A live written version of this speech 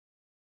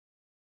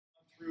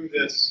through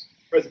this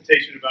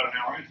presentation in about an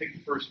hour. I'm going to take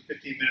the first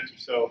 15 minutes or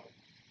so.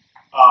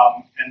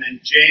 And then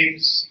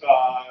James,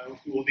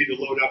 who will need to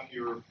load up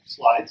your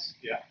slides.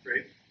 Yeah,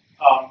 great.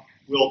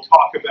 We'll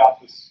talk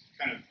about this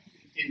kind of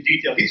in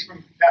detail. He's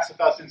from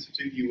Bassett-Dilley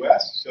Institute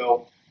US,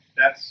 so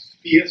that's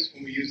PHIUS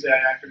when we use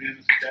that acronym.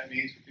 That's what that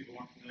means for people who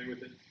aren't familiar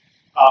with it.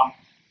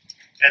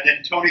 And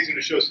then Tony's going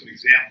to show some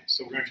examples.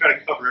 So we're going to try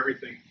to cover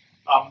everything.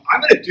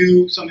 I'm going to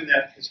do something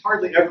that has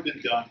hardly ever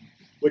been done,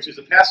 which is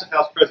a passive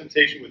house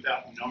presentation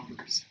without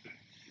numbers.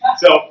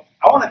 So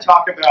I want to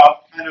talk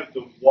about kind of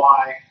the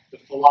why, the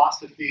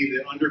philosophy,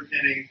 the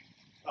underpinning,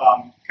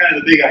 kind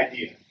of the big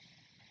idea.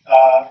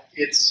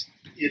 It's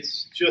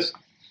just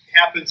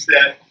happens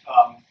that,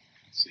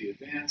 let's see,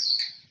 advance.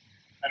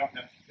 I don't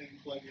have the thing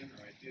plugged in,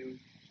 or I do.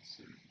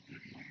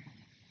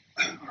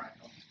 All right,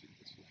 I'll just do it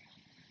this way.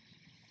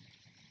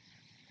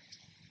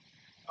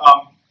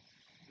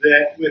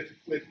 That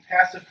with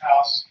passive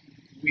house,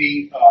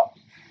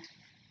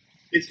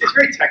 it's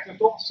very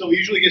technical, so we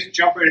usually just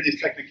jump right into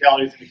these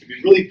technicalities, and it can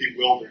be really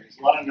bewildering. There's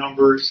a lot of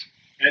numbers,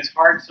 and it's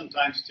hard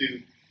sometimes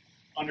to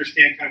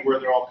understand kind of where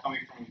they're all coming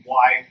from and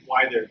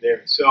why they're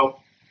there. So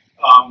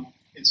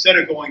instead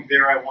of going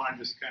there, I want to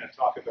just kind of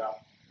talk about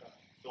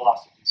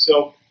philosophy.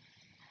 So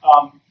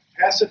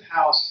passive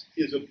house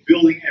is a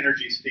building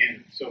energy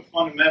standard. So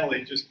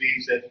fundamentally, it just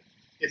means that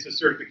it's a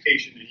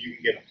certification and you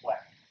can get a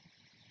plaque.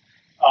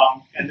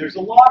 And there's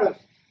a lot of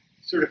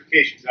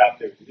certifications out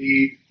there: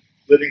 LEED,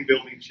 Living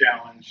Building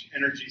Challenge,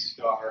 Energy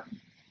Star,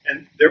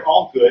 and they're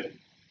all good.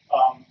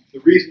 The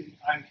reason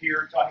I'm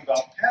here talking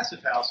about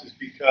passive house is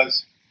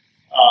because,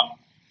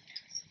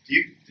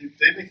 does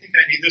anybody think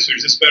I need this, or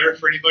is this better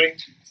for anybody?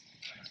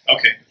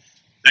 Okay,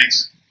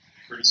 thanks,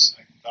 Curtis.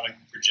 I thought I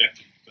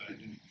projected, but I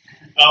didn't.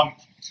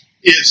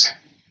 Is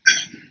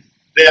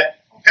that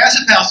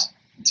passive house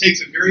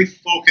takes a very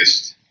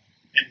focused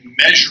and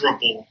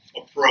measurable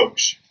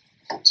approach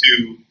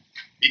to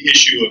the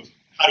issue of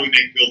how do we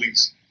make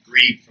buildings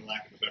green, for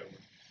lack of a better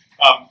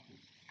word.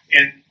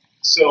 And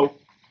so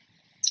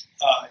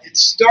it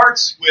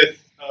starts with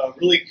a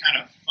really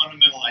kind of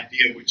fundamental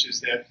idea, which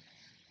is that,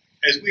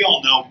 as we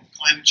all know,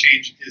 climate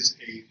change is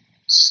a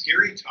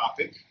scary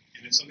topic,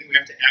 and it's something we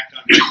have to act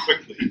on very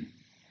quickly.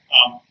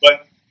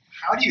 But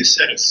how do you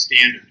set a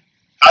standard?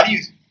 How do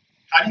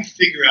you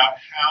figure out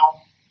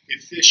how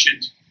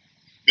efficient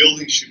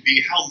buildings should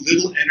be, how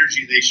little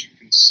energy they should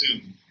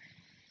consume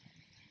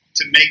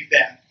to make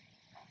that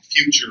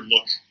future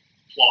look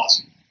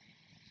plausible?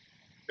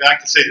 I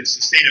like to say that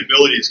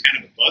sustainability is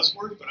kind of a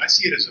buzzword, but I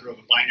see it as sort of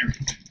a binary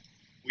thing.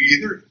 We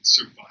either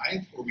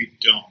survive or we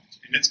don't,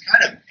 and it's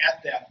kind of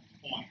at that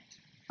point.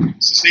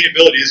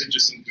 Sustainability isn't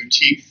just some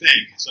boutique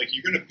thing. It's like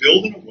you're going to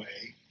build in a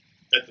way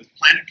that the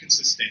planet can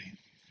sustain,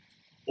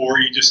 or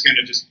you're just going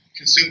to just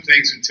consume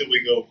things until we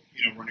go,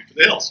 running for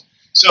the hills.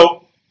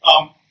 So,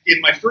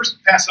 in my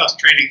first passive house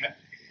training,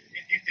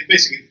 and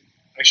basically,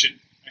 I should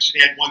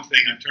add one thing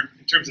in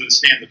terms of the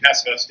standard. The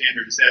passive house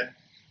standard is that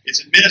it's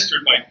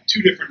administered by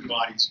two different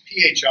bodies: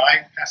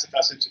 PHI, Passive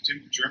House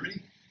Institute in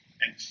Germany,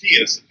 and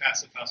PHIUS, the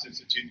Passive House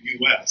Institute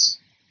in US,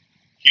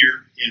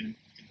 here in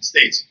the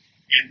States.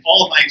 And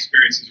all of my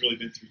experience has really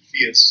been through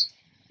PHIUS,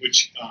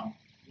 which we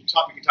can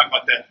talk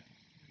about that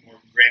more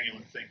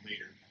granular thing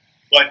later.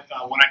 But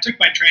when I took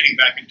my training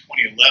back in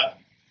 2011,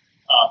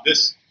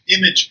 this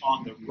image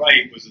on the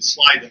right was a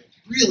slide that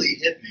really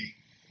hit me,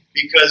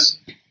 because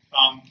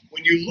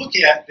when you look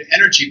at the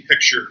energy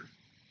picture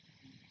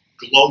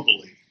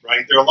globally,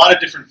 right, there are a lot of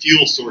different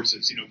fuel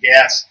sources,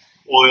 gas,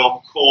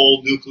 oil,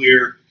 coal,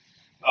 nuclear,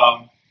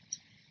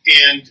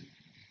 and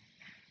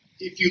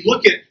if you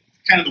look at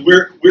kind of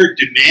where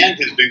demand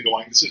has been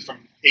going, this is from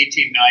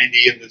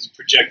 1890 and it's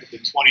projected to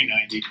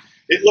 2090,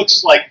 it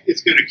looks like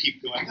it's going to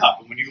keep going up.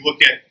 And when you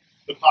look at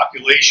the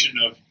population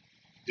of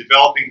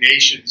developing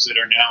nations that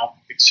are now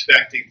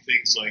expecting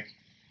things like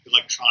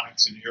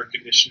electronics and air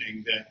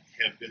conditioning that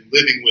have been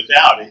living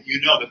without it,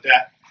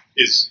 that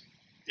is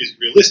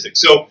realistic.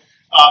 So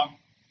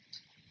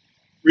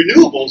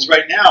renewables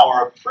right now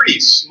are a pretty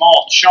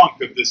small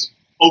chunk of this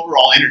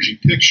overall energy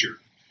picture.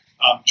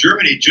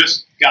 Germany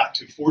just got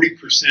to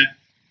 40%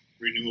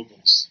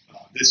 renewables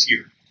this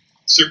year.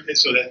 So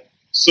that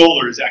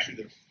solar is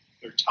actually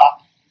their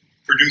top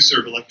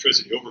producer of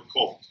electricity over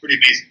coal. It's pretty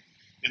amazing.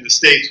 In the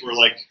States, we're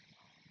like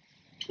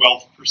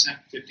 12%,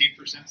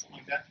 15%, something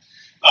like that.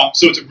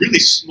 So it's a really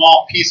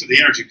small piece of the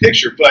energy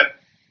picture, but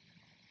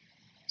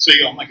so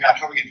you go, oh my God,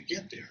 how are we going to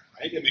get there,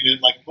 right? I mean,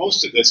 like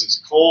most of this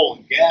is coal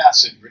and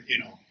gas and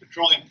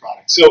petroleum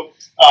products. So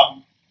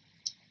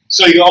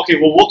so you go, okay,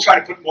 well, we'll try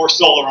to put more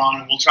solar on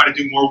and we'll try to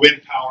do more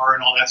wind power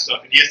and all that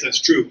stuff. And yes, that's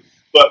true.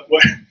 But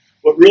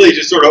what really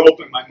just sort of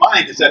opened my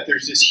mind is that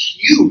there's this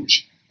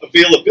huge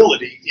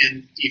availability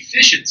in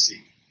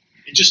efficiency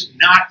and just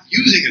not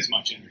using as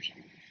much energy.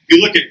 If you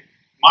look at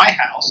my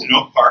house in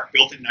Oak Park,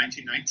 built in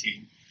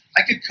 1919,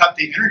 I could cut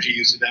the energy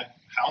use of that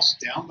house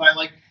down by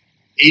like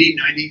 80,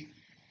 90,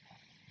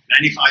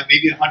 95,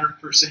 maybe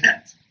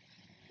 100%.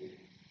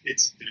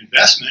 It's an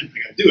investment, I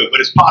gotta do it, but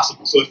it's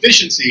possible. So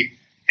efficiency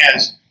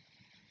has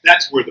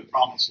That's where the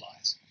promise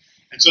lies.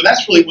 And so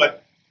that's really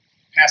what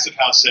Passive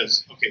House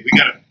says, okay, we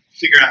got to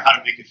figure out how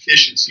to make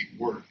efficiency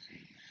work.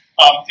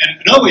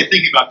 And another way of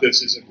thinking about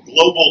this is a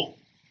global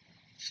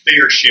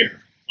fair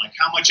share. Like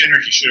how much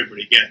energy should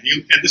everybody get?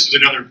 And this is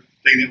another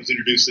thing that was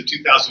introduced, the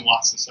 2,000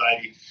 Watt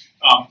Society.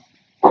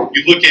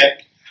 You look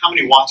at how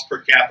many watts per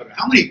capita.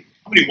 How many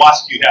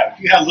watts do you have? If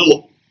you had a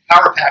little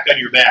power pack on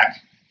your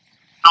back,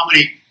 how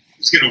many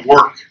is going to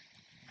work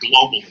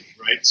globally,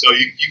 right? So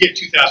you get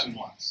 2,000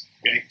 watts,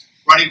 okay?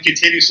 Running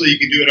continuously, you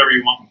can do whatever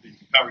you want. You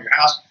can power your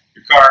house,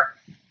 your car,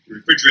 your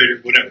refrigerator,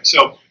 whatever.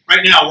 So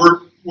right now we're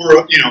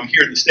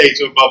here in the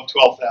States above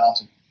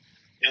 12,000,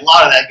 and a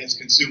lot of that gets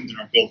consumed in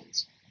our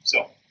buildings.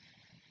 So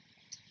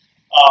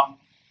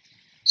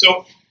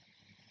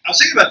I was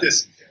thinking about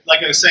this,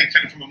 like I was saying,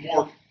 kind of from a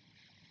more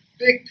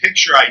big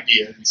picture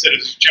idea, instead of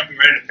just jumping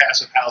right into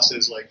Passive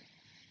Houses, like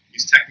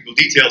these technical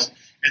details,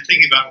 and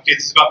thinking about, okay,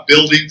 this is about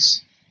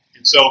buildings,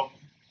 and so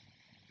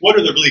what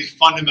are the really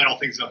fundamental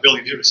things about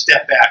building? You have to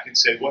step back and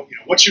say,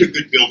 what should a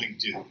good building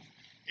do?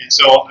 And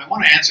so I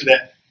want to answer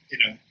that in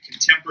a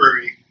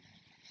contemporary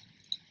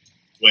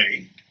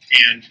way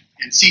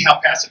and see how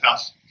Passive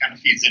House kind of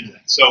feeds into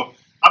that. So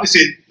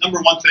obviously, number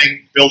one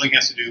thing building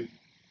has to do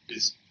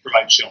is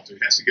provide shelter.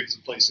 It has to give us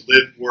a place to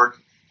live, work.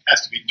 It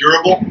has to be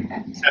durable.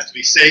 It has to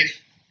be safe.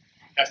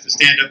 It has to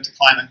stand up to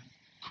climate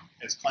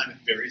as climate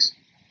varies.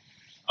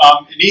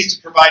 It needs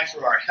to provide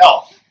for our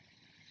health.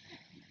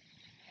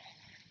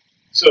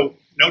 So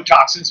no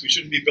toxins. We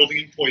shouldn't be building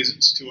in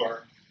poisons to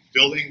our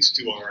buildings,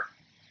 to our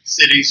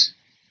cities,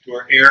 to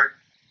our air.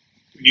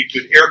 We need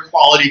good air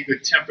quality,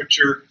 good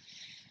temperature,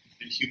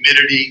 and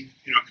humidity.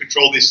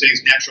 Control these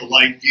things, natural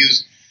light,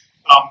 views.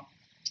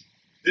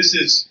 This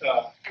is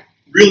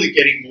really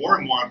getting more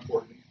and more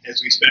important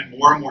as we spend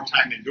more and more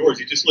time indoors.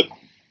 You just look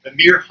a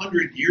mere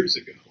 100 years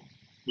ago,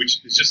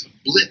 which is just a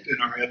blip in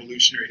our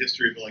evolutionary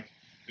history of like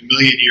a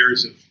million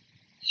years of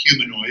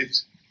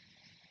humanoids.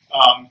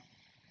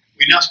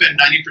 We now spend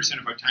 90%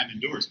 of our time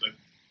indoors, but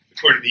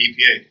according to the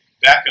EPA,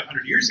 back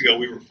 100 years ago,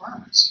 we were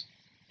farmers,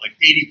 like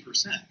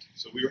 80%.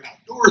 So we were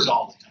outdoors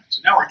all the time.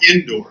 So now we're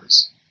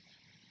indoors.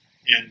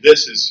 And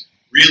this is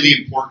really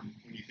important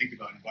when you think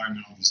about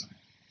environmental design.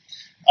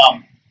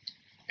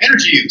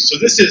 Energy use. So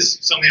this is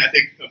something I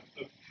think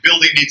a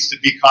building needs to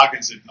be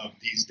cognizant of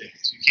these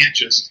days. You can't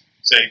just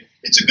say,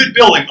 it's a good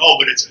building, oh,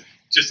 but it's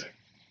just a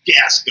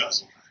gas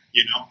guzzler,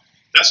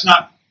 That's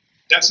not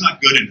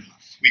good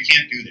enough. We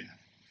can't do that.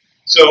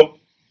 So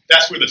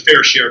that's where the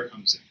fair share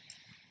comes in.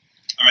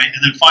 All right,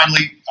 and then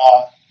finally,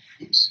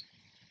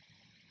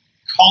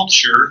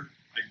 culture.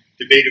 I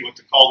debated what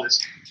to call this.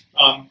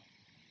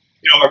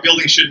 Our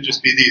buildings shouldn't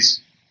just be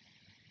these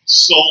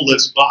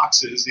soulless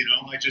boxes.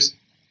 I just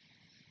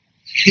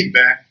came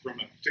back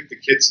took the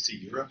kids to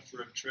Europe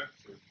for a trip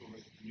over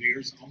New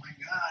Year's. Oh my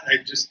God,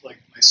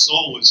 my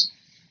soul was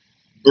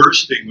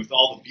bursting with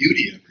all the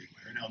beauty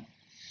everywhere. Now,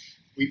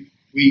 we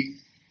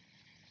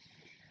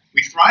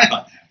thrive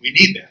on that. We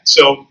need that.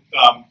 So,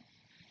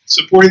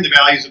 supporting the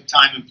values of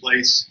time and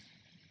place,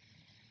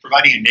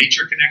 providing a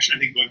nature connection, I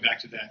think going back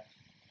to that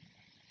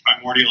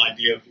primordial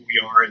idea of who we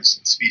are as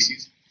a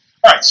species.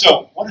 All right,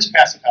 so what does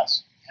Passive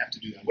House have to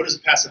do that? What does a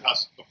Passive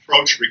House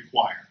approach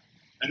require?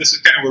 And this is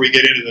kind of where we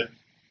get into the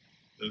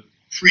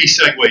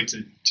pre-segue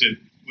to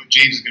what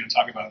James is going to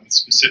talk about with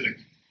specific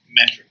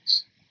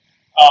metrics.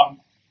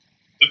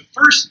 The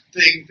first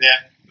thing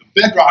that the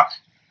bedrock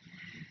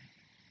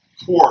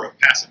core of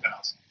Passive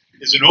House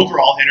is an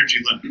overall energy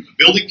limit. The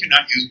building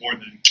cannot use more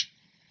than,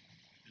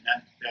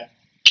 and that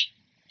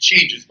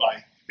changes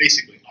by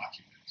basically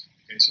occupants.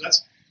 Okay, so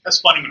that's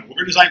fundamental. We're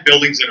going to design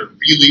buildings that are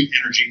really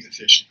energy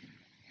efficient.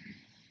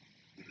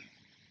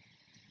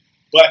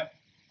 But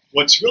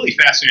what's really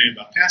fascinating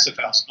about Passive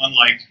House,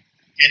 unlike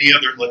any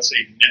other, let's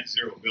say, net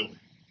zero building,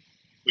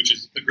 which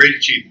is a great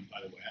achievement, by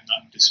the way, I'm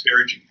not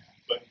disparaging that,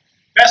 but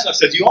Passive House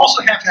says you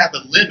also have to have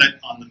a limit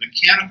on the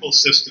mechanical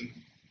system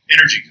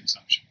energy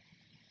consumption.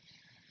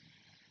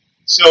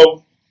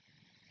 So,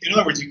 in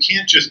other words, you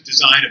can't just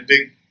design a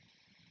big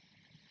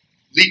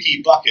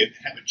leaky bucket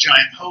and have a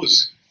giant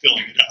hose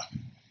filling it up.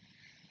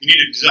 You need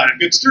to design a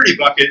good sturdy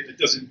bucket that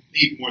doesn't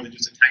need more than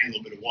just a tiny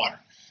little bit of water.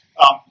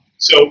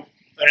 So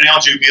an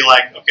analogy would be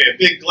like, okay, a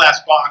big glass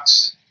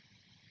box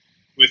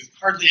with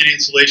hardly any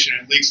insulation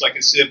and it leaks like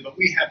a sieve, but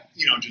we have,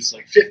 just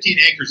like 15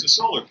 acres of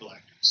solar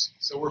collectors.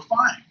 So we're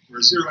fine. We're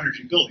a zero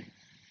energy building.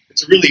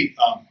 It's a really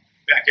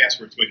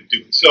back-asswards way to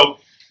do it. So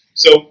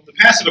the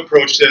passive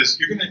approach says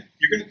you're gonna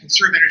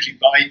conserve energy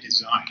by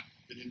design.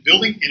 The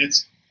building in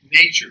its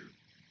nature,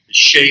 the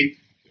shape,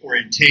 the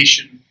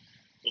orientation,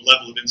 the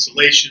level of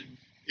insulation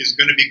is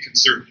going to be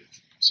conservative.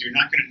 So you're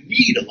not going to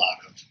need a lot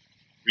of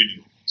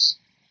renewables.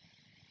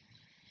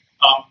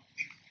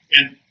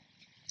 And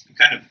I'm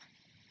kind of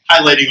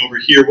highlighting over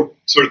here what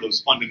sort of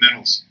those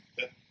fundamentals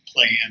that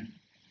play in.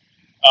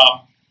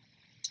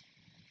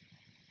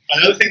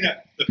 Another thing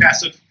that the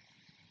passive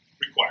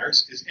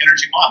requires is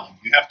energy modeling.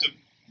 You have to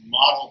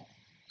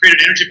create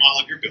an energy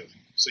model of your building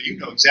so you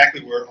know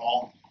exactly where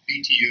all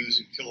BTUs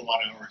and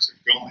kilowatt hours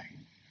are going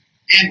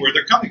and where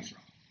they're coming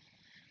from.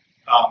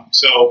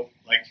 So,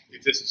 like,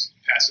 if this is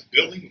a passive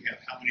building, we have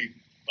how many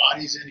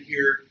bodies in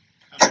here,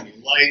 how many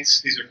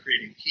lights. These are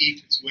creating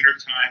heat. It's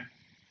wintertime.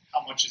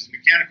 How much does the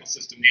mechanical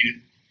system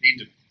need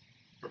to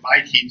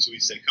provide heat so we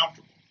stay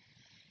comfortable?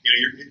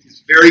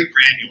 It's very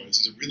granular. This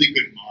is a really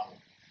good model.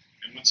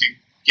 And once you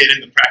get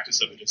in the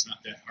practice of it, it's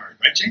not that hard,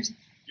 right, James?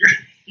 You're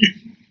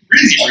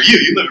easy for you.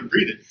 You live and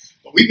breathe it.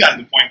 But we've gotten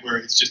to the point where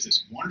it's just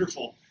this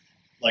wonderful,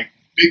 like,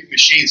 big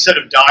machine set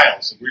of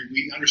dials.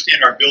 We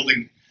understand our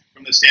building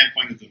from the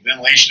standpoint of the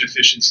ventilation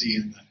efficiency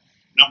and the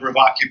number of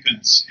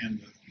occupants and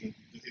the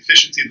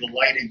efficiency of the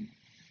lighting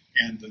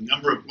and the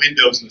number of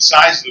windows and the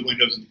size of the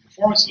windows and the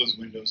performance of those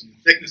windows and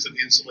the thickness of the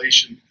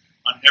insulation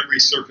on every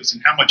surface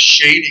and how much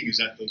shading is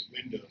at those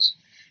windows.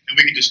 And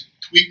we can just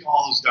tweak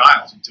all those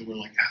dials until we're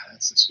like,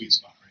 that's the sweet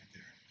spot right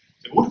there.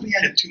 So what if we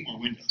added 2 more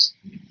windows?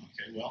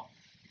 Okay, well,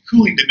 the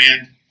cooling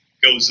demand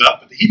goes up,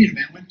 but the heating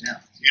demand went down.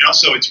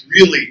 So it's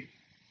really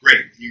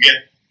great. You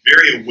get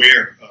very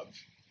aware of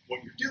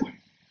what you're doing.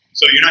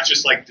 So you're not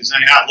just like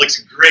designing, it looks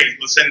great,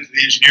 let's send it to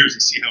the engineers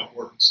and see how it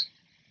works.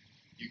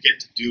 You get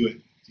to do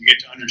it. You get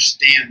to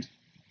understand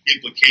the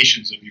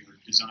implications of your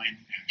design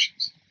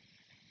actions,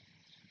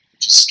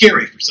 which is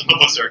scary for some of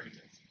us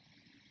architects.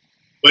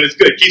 But it's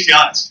good. It keeps you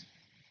honest.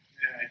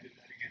 Yeah, I did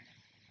that again.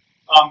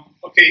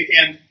 Okay,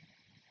 and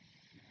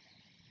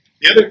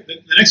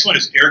the next one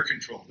is air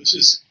control. This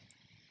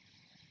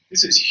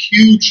is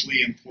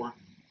hugely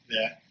important,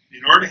 that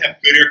in order to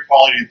have good air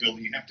quality in a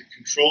building, you have to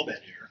control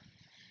that air.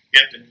 You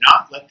have to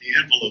not let the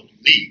envelope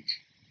leak,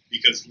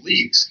 because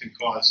leaks can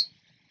cause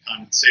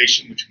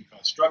condensation, which can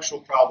cause structural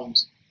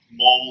problems,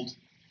 mold,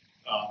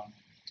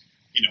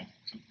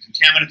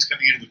 contaminants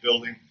coming into the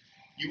building.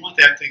 You want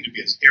that thing to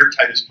be as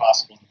airtight as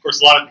possible. And of course,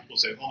 a lot of people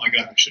say, "Oh my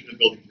God, why shouldn't the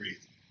building breathe?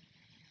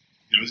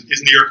 Isn't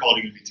the air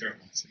quality going to be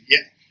terrible?" I say,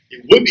 yeah,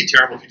 it would be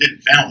terrible if you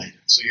didn't ventilate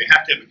it. So you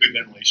have to have a good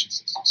ventilation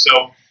system.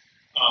 So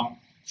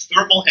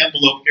thermal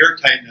envelope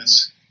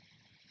airtightness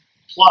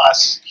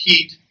plus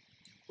heat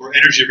or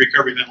energy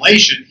recovery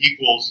ventilation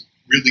equals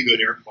really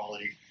good air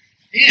quality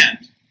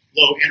and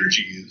low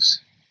energy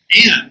use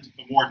and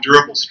a more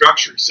durable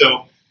structure.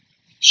 So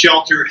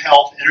shelter,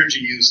 health, energy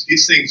use,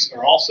 these things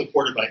are all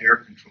supported by air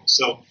control.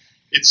 So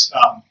it's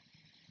a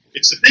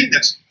thing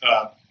that's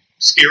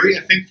scary,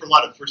 I think, for a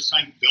lot of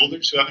first-time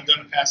builders who haven't done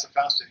a passive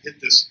house to hit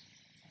this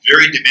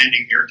very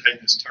demanding air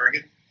tightness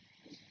target.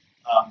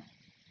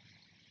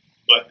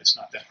 But it's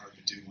not that hard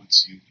to do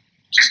once you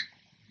just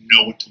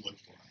know what to look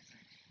for, I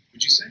think.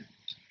 Would you say?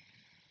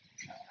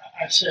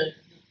 I said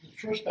the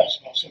first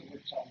passive house I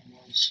worked on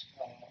was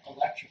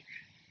electric.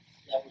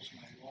 That was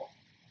my role.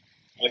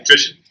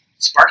 Electrician?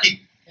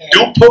 Sparky? And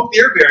don't poke the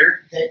air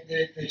barrier.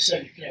 They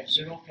said you could have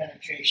 0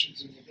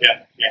 penetrations in the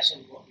building. Yeah. So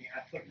well, you're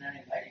not putting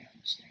any lighting on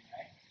this thing,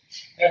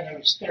 right? And there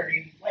was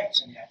 30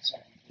 lights on the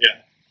outside.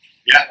 Yeah.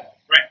 Yeah. So,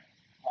 right.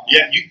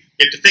 Yeah. You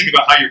have to think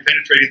about how you're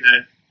penetrating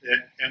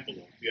that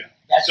envelope. Yeah.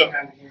 That's when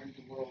I learned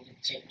the world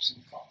of tapes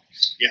and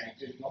comics. Yeah. I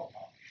didn't know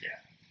about it. Yeah.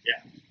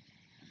 Yeah.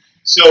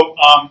 So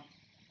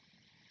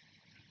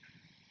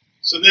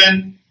so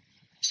then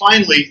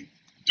finally,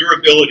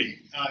 durability.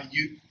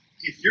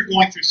 If you're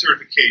going through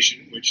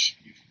certification, which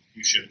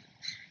you should,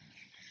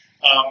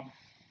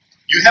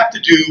 you have to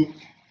do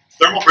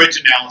thermal bridge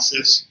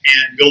analysis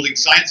and building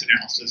science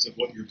analysis of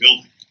what you're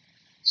building.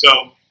 So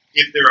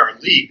if there are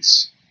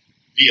leaks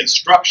via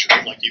structure,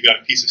 like you've got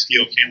a piece of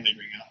steel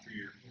cantilevering out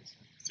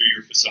through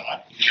your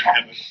facade, you're going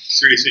to have a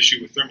serious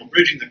issue with thermal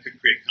bridging that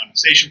could create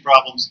condensation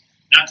problems,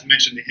 not to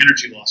mention the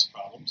energy loss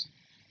problems.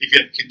 If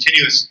you have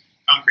continuous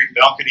concrete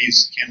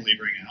balconies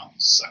cantilevering out,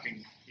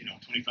 sucking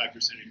 25% of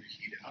your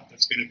heat out,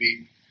 that's going to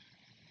be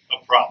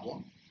a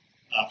problem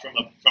from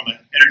an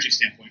energy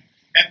standpoint.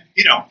 And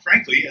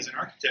frankly, as an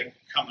architect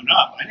coming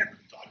up, I never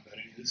thought about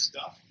any of this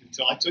stuff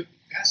until I took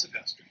passive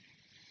house training.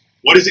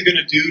 What is it going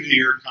to do to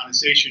your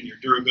condensation, your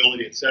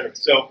durability, et cetera?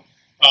 So,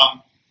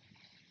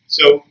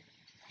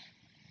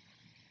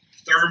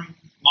 therm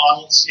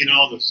models,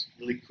 those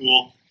really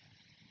cool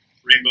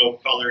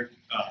rainbow-colored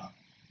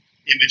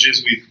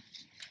images we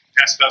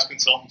passive house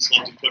consultants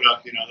love to put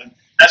up.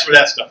 That's where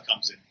that stuff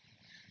comes in.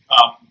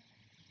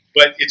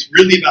 But it's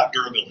really about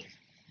durability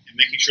and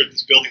making sure that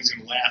this building is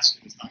going to last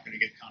and it's not going to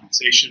get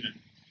condensation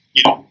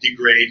and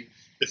degrade.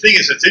 The thing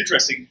is that's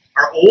interesting.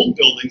 Our old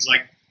buildings,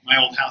 like my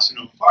old house in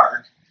Oak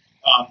Park,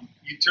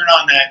 you turn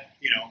on that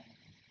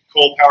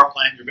coal power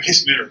plant in your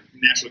basement or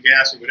natural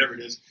gas or whatever it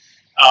is,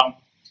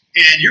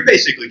 and you're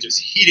basically just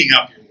heating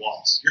up your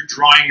walls. You're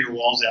drying your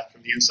walls out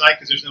from the inside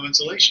because there's no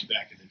insulation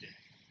back in the day.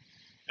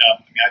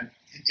 I have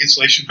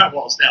insulation in my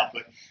walls now,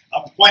 but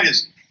the point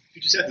is, if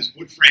you just have this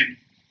wood frame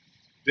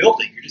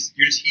building, you're just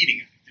heating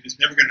it, and it's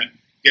never going to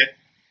get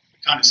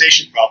a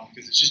condensation problem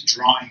because it's just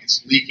drying,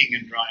 it's leaking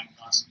and drying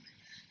constantly.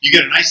 You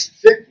get a nice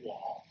thick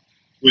wall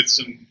with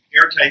some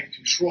airtight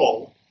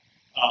control.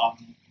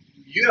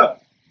 You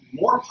have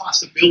more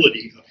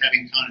possibility of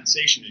having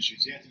condensation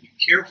issues. You have to be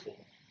careful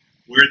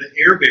where the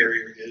air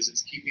barrier is.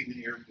 It's keeping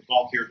the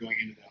bulk air going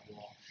into that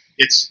wall.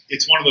 It's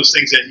one of those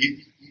things that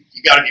you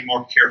got to be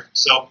more careful.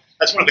 So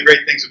that's one of the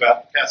great things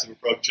about the passive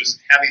approach,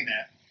 just having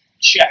that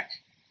check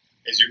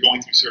as you're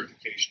going through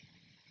certification.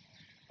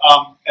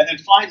 And then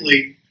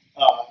finally,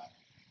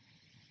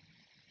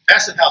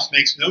 Passive House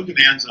makes no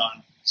demands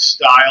on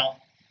style.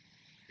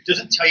 It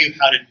doesn't tell you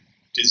how to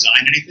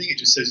design anything. It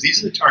just says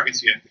these are the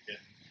targets you have to hit,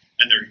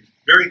 and they're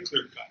very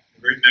clear-cut,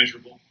 they're very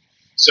measurable.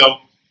 So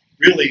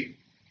really,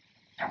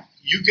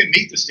 you can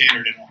meet the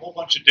standard in a whole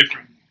bunch of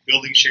different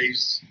building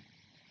shapes,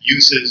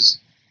 uses,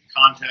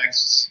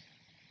 contexts,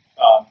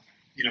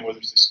 you know, whether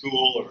it's a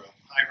school or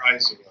a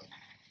high-rise or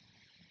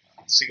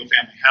a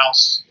single-family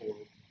house or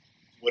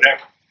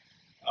whatever.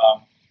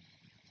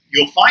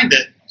 You'll find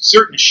that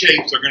certain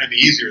shapes are going to be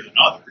easier than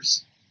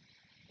others.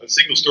 A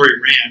single-story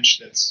ranch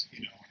that's,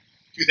 you know,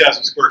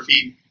 2,000 square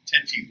feet,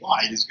 10 feet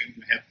wide is going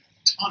to have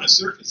a ton of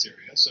surface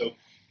area, so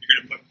you're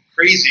going to put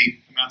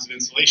crazy amounts of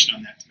insulation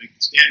on that to make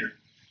the standard.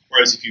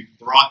 Whereas if you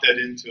brought that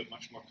into a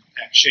much more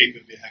compact shape, it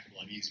would be a heck of a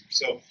lot easier.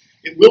 So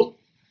it will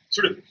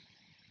sort of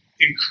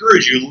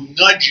encourage you, it'll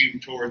nudge you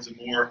towards a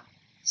more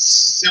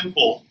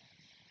simple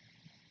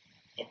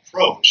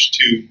approach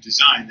to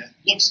design that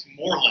looks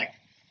more like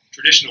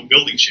traditional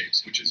building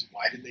shapes, which is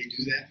why did they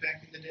do that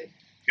back in the day?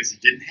 Because they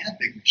didn't have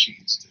big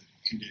machines to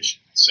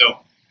condition. So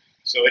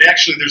it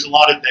actually, there's a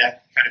lot of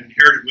that kind of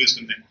inherited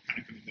wisdom that we're kind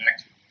of coming back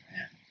to.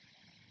 Man,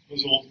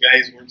 those old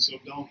guys weren't so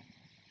dumb.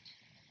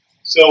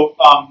 So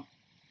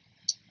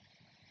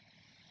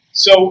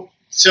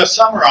to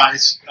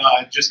summarize,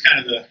 just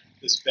kind of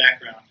this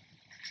background,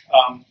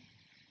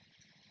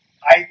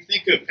 I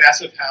think of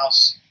Passive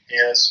House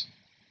as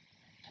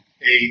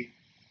a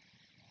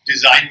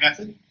design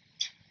method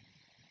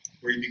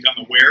where you become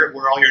aware of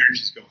where all your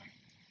energy is going.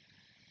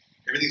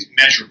 Everything's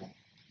measurable,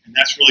 and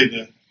that's really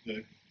the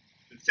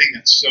thing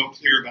that's so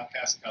clear about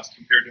Passive House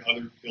compared to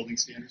other building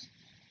standards.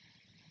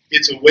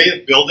 It's a way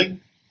of building,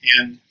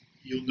 and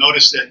you'll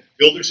notice that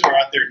builders who are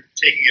out there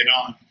taking it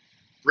on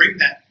bring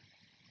that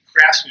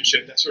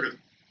craftsmanship, that sort of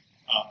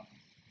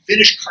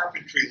finished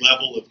carpentry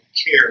level of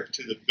care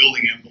to the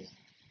building envelope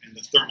and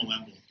the thermal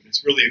envelope, and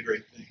it's really a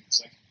great thing.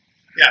 It's like,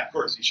 yeah, of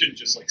course, you shouldn't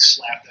just like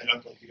slap that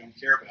up like you don't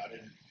care about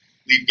it and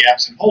leave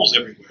gaps and holes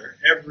everywhere.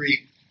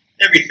 Everything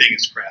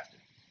is crafted.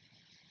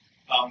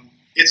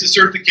 It's a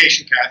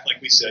certification path, like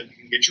we said. You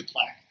can get your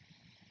plaque.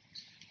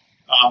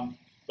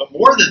 But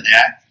more than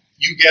that,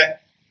 you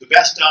get the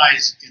best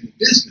eyes in the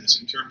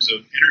business in terms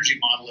of energy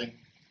modeling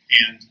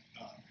and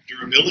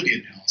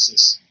durability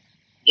analysis,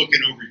 looking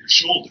over your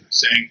shoulder,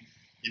 saying,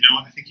 you know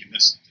what, I think you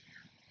missed something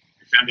here.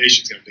 Your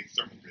foundation's got a big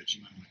thermal bridge.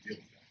 You might want to deal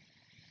with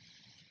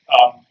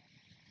that.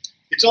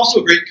 It's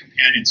also a great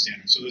companion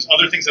standard. So there's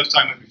other things I was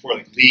talking about before,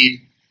 like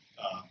LEED,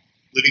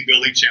 Living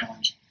Building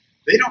Challenge.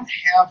 They don't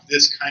have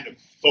this kind of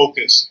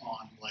focus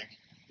on like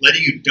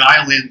letting you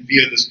dial in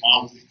via this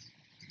model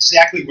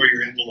exactly where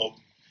your envelope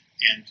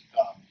and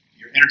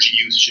your energy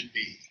use should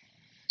be.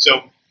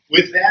 So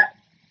with that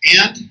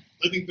and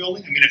living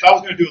building, I mean, if I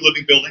was going to do a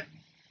living building,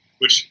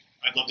 which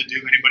I'd love to do,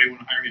 anybody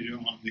want to hire me to do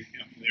it, I'll be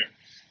there.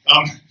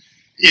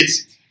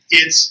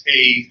 It's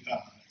a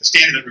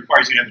standard that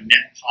requires you to have a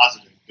net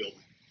positive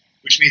building,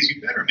 which means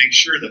you better make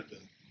sure that the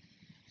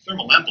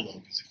thermal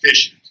envelope is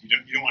efficient. You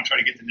don't want to try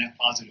to get the net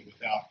positive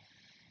without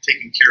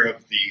taking care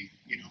of the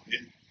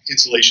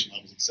insulation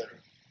levels, etc.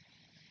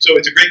 So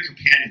it's a great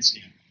companion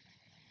standard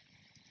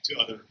to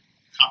other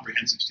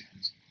comprehensive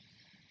standards.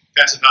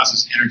 Passive House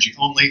is energy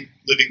only.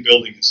 Living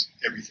building is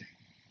everything.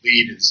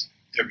 LEED is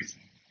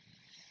everything.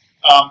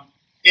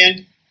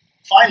 And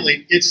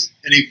finally, it's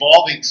an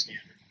evolving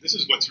standard. This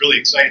is what's really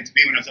exciting to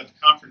me. When I was at the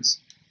conference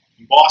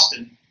in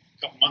Boston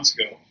a couple months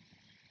ago,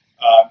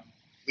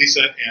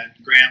 Lisa and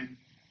Graham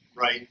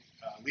Wright,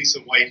 Lisa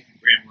White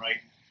and Graham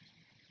Wright,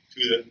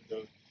 two of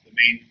the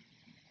main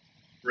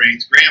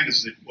brains. Graham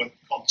is what's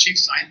called chief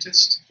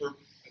scientist for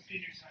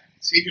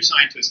senior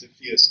scientist at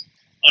PHIUS,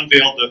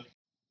 unveiled the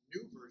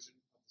new version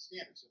of the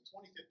standard. So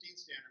the 2015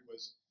 standard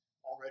was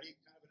already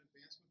kind of an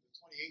advancement,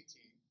 but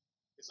 2018,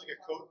 it's like a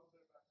code.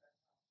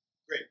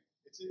 Great.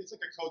 It's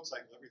like a code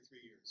cycle every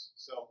 3 years.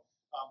 So,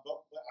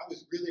 but I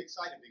was really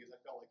excited because I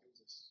felt like it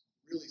was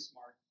a really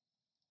smart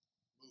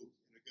move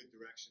in a good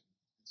direction,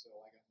 and so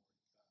I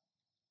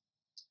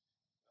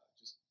got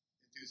just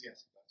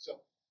enthusiastic about it.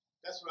 So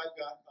that's what I've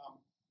got.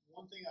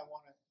 One thing I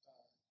want to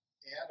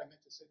add, I meant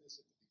to say this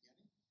at the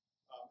beginning,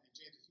 and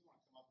James, if you want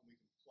to come up and we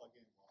can plug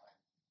in while I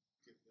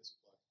give this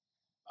plug.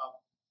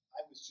 I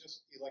was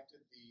just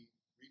elected the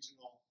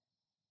regional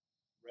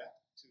rep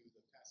to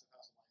the Passive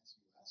House Alliance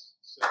US.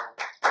 So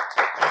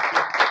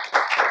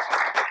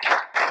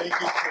thank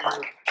you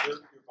for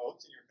your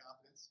votes and your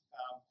confidence.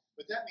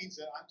 But that means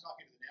that I'm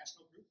talking to the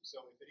national group.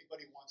 So if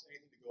anybody wants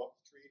anything to go up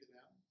the tree to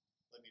them,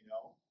 let me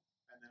know.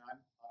 And then I'm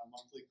on a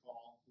monthly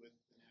call with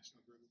the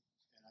national group,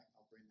 and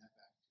I'll bring that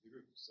back to the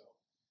group. So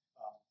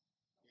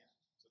yeah.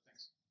 So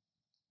thanks.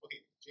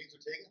 Okay, James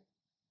Ortega,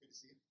 good to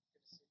see you.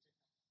 Good to see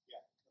you.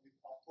 Yeah,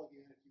 I'll plug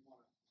you in if you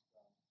want to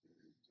do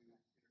introductory.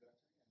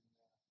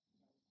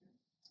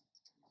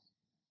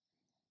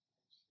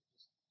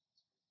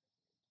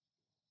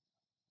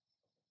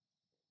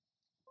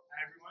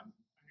 Hi everyone,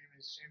 my name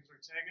is James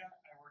Ortega.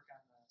 I work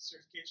on the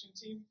certification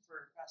team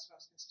for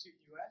Bassett-Dilley Institute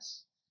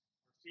US,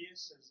 or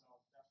PHIUS, as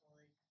I'll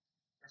definitely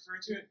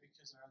refer to it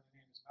because our other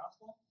name is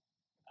mouthful.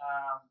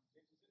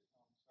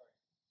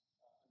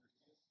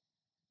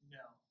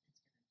 No,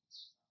 it's on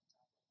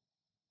top of it.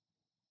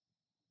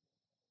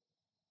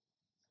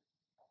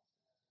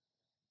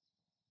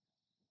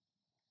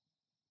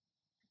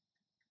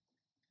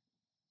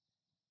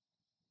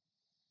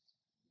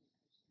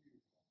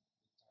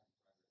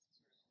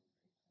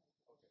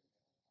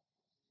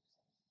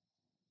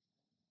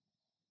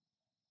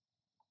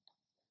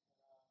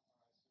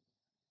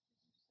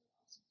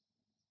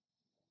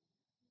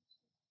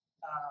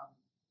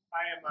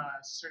 I am a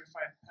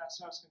certified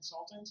Passive House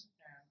consultant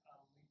and a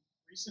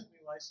recently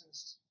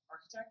licensed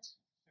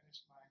architect.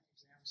 Finished my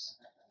exams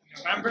in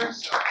November,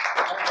 so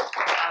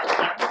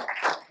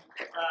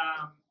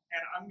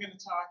and I'm going to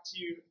talk to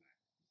you.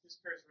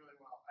 This pairs really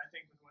well, I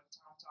think, with what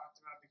Tom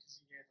talked about because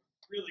he gave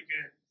a really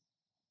good,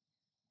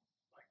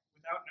 like,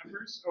 without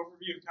numbers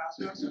overview of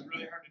Passive House. It's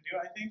really hard to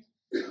do, I think.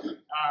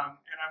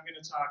 And I'm going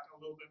to talk a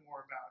little bit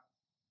more about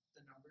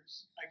the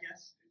numbers, I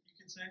guess you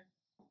could say.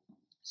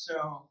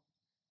 So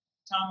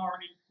Tom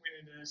already went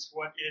into this.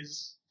 What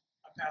is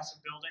a passive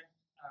building?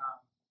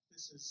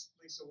 This is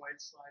Lisa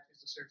White's slide,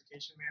 who's the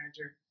certification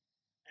manager,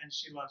 and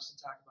she loves to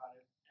talk about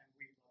it, and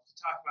we love to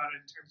talk about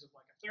it in terms of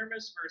like a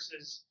thermos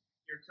versus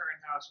your current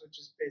house, which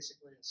is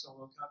basically a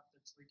solo cup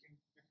that's leaking.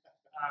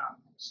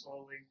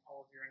 Slowly,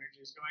 all of your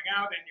energy is going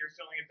out, and you're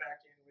filling it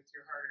back in with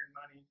your hard-earned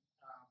money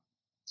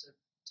to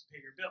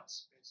pay your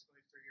bills,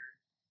 basically, for your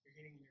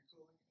heating and your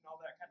cooling and all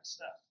that kind of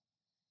stuff.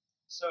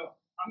 So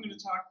I'm going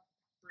to talk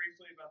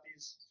briefly about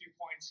these few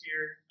points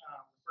here.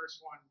 The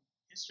first one,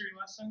 history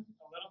lesson,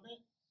 a little bit.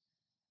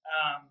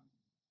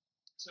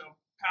 So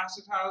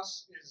Passive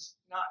House is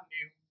not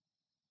new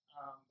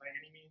by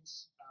any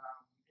means.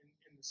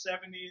 In the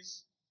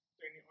 70s,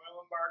 during the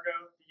oil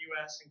embargo, the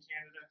US and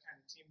Canada kind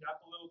of teamed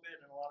up a little bit,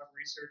 and a lot of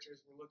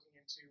researchers were looking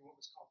into what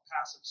was called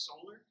passive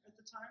solar at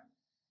the time,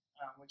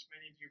 which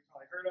many of you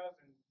probably heard of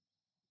and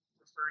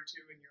referred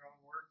to in your own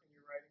work and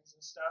your writings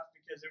and stuff,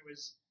 because it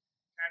was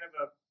kind of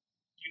a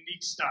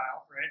unique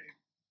style, right?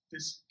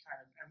 This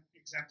kind of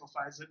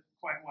exemplifies it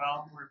quite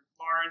well. We're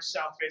large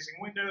south-facing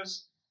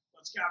windows.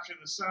 Let's capture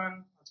the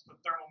sun. Let's put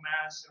thermal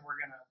mass, and we're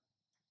gonna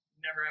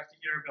never have to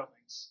heat our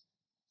buildings.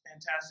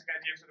 Fantastic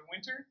idea for the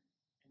winter,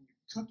 and you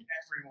cook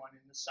everyone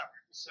in the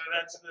summer. So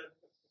that's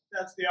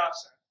the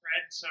offset,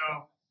 right?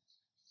 So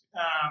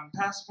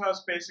Passive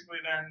House basically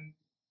then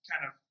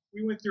kind of,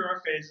 we went through our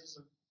phases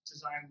of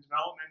design and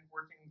development,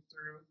 working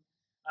through,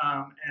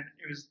 and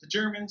it was the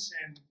Germans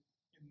in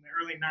the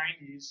early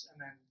 90s, and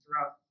then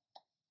throughout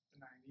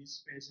the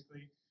 90s,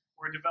 basically,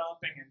 were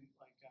developing and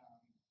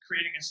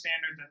creating a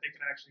standard that they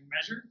could actually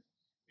measure.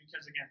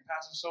 Because again,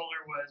 passive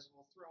solar was,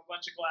 we'll throw a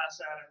bunch of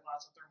glass at it,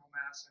 lots of thermal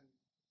mass, and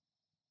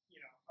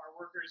our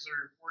workers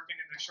are working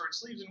in their short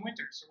sleeves in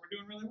winter, so we're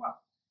doing really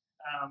well.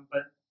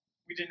 But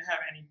we didn't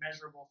have any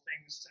measurable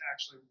things to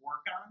actually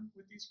work on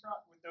with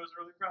those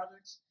early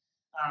projects.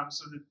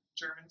 So the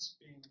Germans,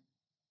 being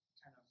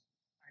kind of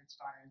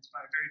Einstein,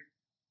 very,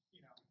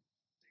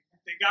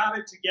 they got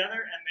it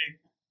together and they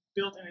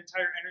built an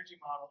entire energy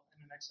model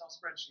in an Excel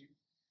spreadsheet,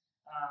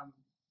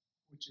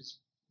 which is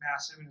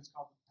massive, and it's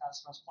called the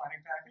Passive House Planning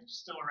Package,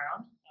 still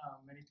around.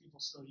 Many people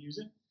still use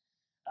it.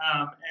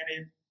 And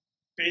it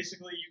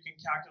basically, you can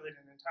calculate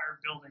an entire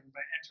building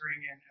by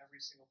entering in every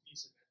single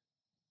piece of it.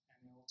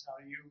 And it will tell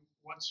you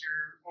what's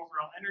your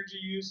overall energy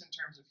use in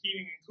terms of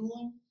heating and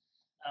cooling,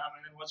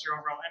 and then what's your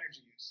overall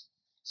energy use.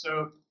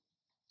 So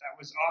that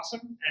was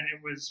awesome, and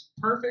it was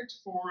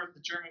perfect for the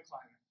German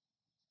climate.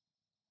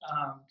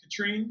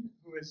 Katrine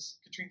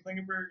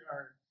Klingenberg,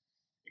 our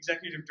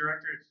executive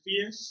director at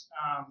PHIUS,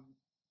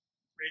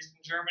 raised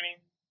in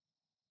Germany,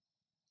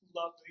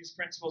 loved these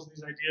principles,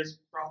 these ideas,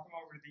 brought them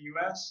over to the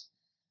US.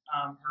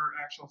 Her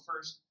actual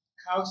first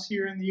house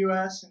here in the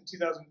US in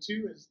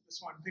 2002 is this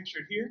one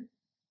pictured here.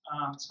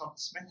 It's called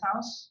the Smith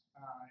House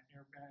in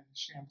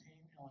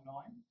Champaign,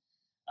 Illinois.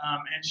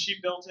 And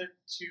she built it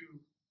to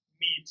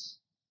meet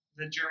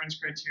the Germans'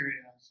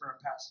 criteria for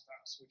a passive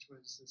house, which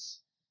was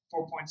this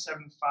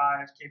 4.75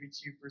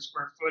 kBtu per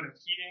square foot of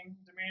heating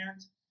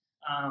demand,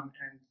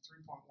 and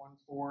 3.14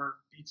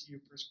 BTU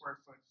per square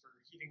foot for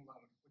heating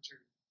load, which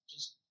are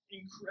just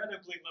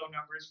incredibly low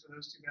numbers for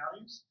those two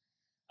values.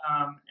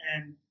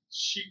 And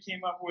she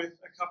came up with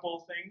a couple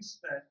of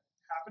things that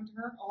happened to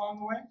her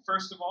along the way.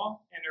 First of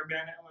all, in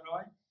Urbana,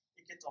 Illinois,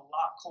 it gets a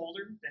lot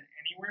colder than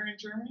anywhere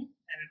in Germany,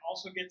 and it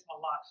also gets a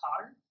lot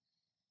hotter,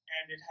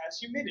 and it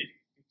has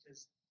humidity,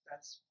 because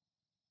that's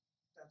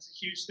a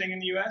huge thing in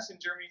the US, and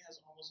Germany has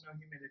almost no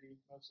humidity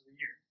most of the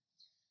year.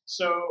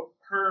 So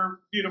her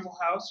beautiful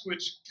house,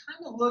 which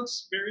kind of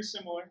looks very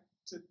similar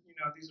to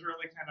these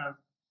early kind of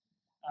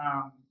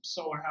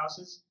solar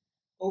houses,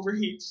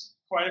 overheats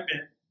quite a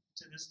bit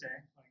to this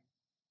day, like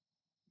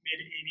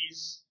mid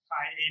 80s,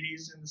 high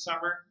 80s in the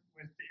summer,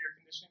 with the air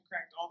conditioning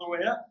cranked all the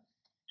way up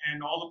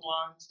and all the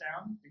blinds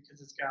down,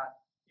 because it's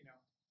got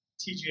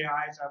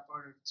TGI's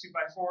output of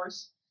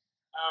 2x4s.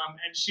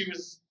 And she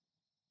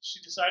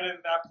decided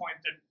at that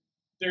point that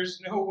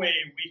there's no way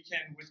we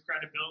can, with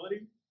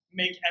credibility,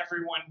 make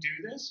everyone do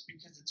this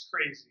because it's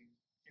crazy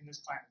in this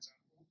climate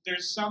zone.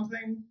 There's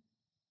something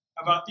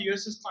about the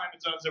US's climate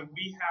zones that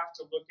we have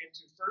to look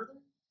into further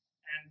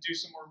and do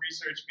some more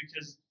research,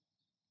 because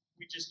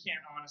we just can't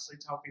honestly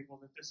tell people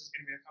that this is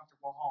going to be a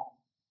comfortable home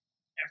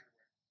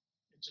everywhere.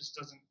 It just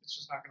doesn't, it's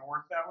just not going to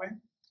work that way.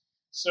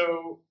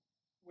 So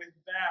with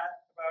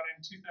that, about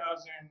in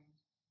 2012,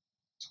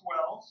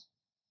 I'll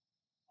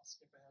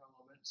skip ahead a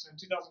little bit. So in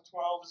 2012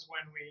 is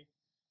when we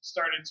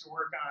started to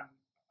work on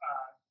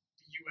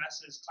the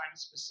US's climate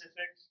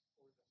specific,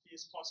 or the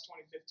PHIUS Plus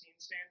 2015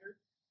 standard,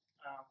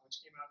 which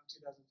came out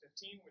in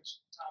 2015,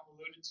 which Tom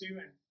alluded to.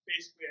 And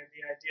basically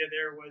the idea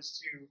there was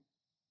to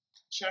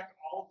check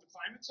all of the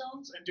climate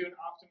zones and do an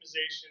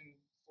optimization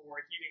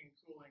for heating and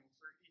cooling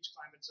for each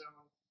climate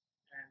zone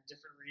and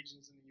different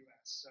regions in the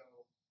US. So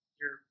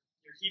your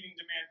heating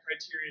demand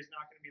criteria is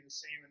not going to be the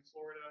same in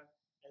Florida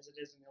as it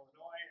is in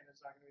Illinois, and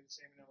it's not going to be the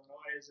same in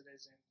Illinois as it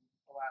is in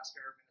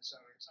Alaska or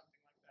Minnesota or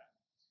something like that.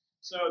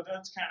 So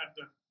that's kind of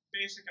the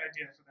basic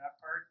idea for that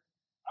part.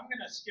 I'm going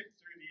to skip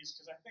through these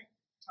because I think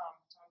Tom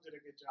did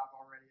a good job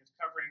already of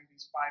covering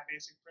these 5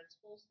 basic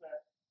principles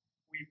that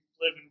we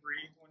live and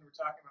breathe when we're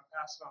talking about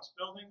passive house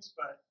buildings.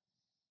 But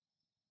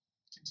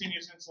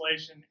continuous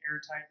insulation, air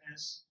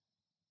tightness,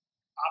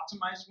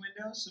 optimized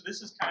windows. So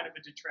this is kind of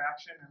a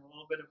detraction and a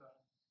little bit of a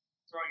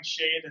throwing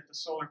shade at the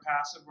solar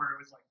passive, where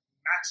it was like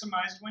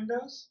maximized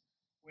windows.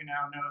 We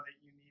now know that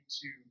you need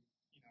to,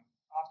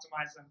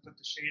 optimize them, put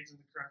the shades in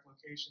the correct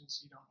locations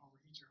so you don't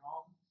overheat your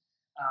home,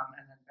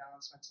 and then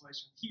balance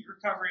ventilation with heat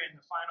recovery. And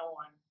the final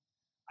one,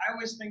 I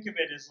always think of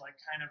it as like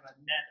kind of a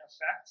net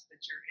effect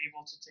that you're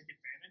able to take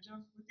advantage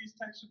of with these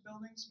types of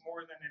buildings,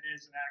 more than it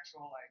is an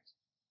actual, like,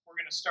 we're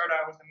going to start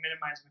out with a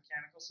minimized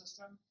mechanical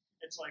system.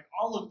 It's like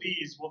all of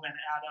these will then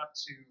add up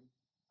to,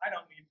 I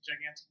don't need a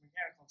gigantic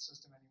mechanical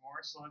system anymore,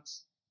 so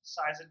let's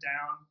size it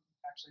down,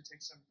 actually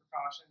take some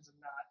precautions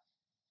and not,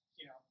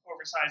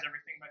 oversize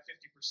everything by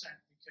 50%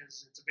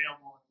 because it's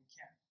available and we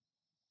can.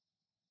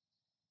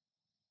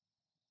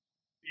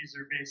 These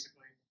are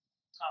basically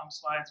Tom's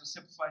slides with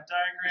simplified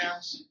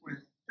diagrams.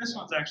 This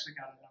one's actually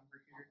got a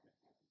number here.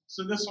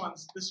 So this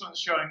one's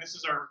showing, this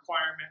is our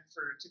requirement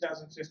for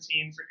 2015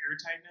 for air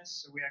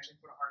tightness. So we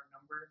actually put a hard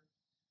number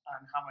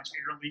on how much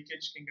air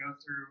leakage can go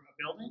through a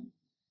building.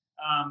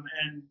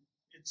 And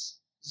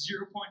it's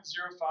 0.05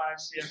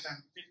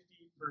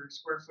 CFM50 per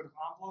square foot of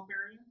envelope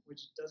area,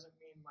 which doesn't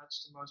mean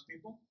much to most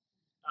people.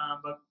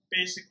 But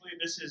basically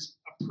this is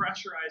a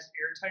pressurized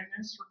air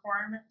tightness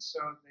requirement. So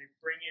they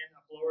bring in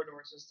a blower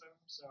door system.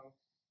 So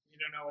if you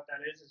don't know what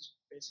that is, it's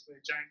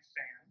basically a giant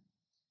fan.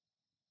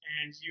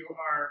 And you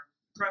are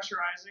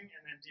pressurizing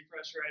and then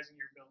depressurizing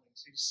your building.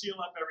 So you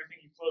seal up everything,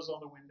 you close all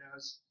the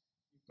windows,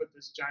 you put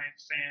this giant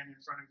fan in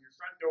front of your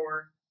front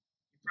door,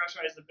 you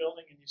pressurize the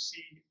building, and you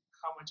see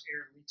how much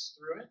air leaks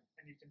through it,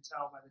 and you can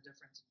tell by the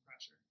difference in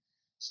pressure.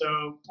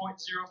 So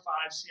 0.05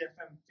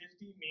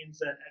 CFM50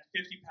 means that at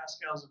 50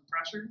 pascals of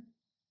pressure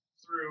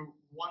through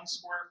 1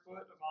 square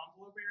foot of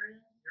envelope area,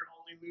 you're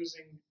only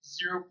losing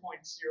 0.05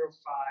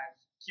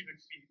 cubic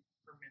feet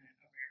per minute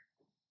of air,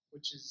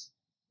 which is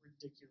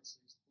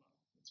ridiculously low.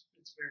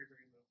 It's very,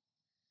 very low.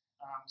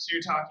 So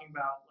you're talking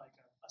about like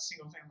a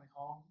single-family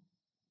home,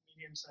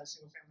 medium-sized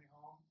single-family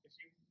home. If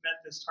you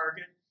met this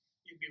target,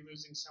 you'd be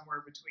losing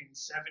somewhere between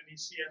 70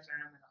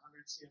 CFM and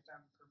 100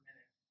 CFM per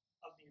minute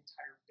of the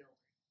entire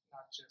building,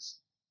 not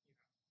just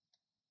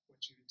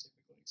what you would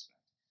typically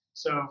expect.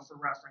 So for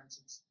reference,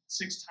 it's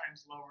 6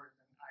 times lower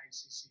than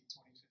IECC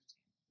 2015,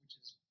 which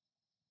is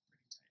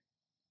pretty tight.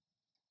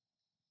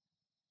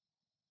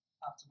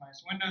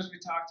 Optimized windows we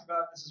talked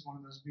about. This is one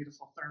of those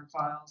beautiful therm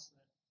files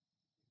that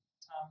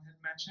Tom had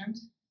mentioned.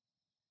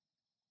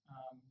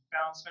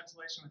 Balanced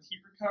ventilation with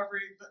heat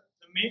recovery.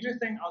 The major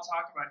thing I'll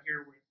talk about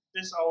here,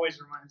 this always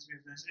reminds me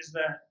of this, is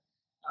that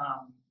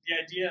the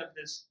idea of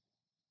this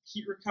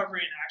heat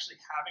recovery and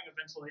actually having a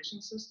ventilation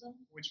system,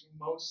 which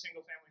most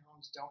single-family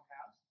homes don't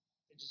have.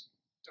 They just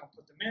don't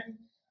put them in.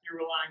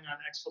 You're relying on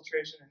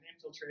exfiltration and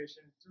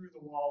infiltration through the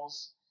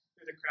walls,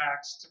 through the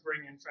cracks, to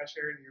bring in fresh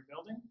air into your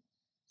building.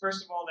 First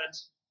of all,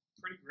 that's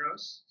pretty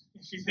gross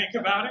if you think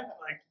about it.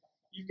 Like,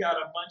 you've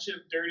got a bunch of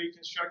dirty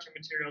construction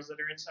materials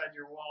that are inside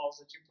your walls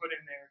that you put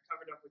in there,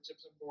 covered up with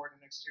gypsum board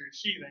and exterior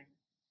sheathing.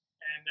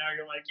 And now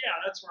you're like, yeah,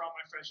 that's where all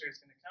my fresh air is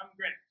going to come.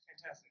 Great,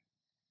 fantastic.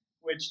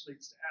 Which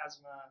leads to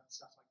asthma and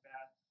stuff like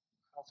that,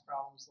 health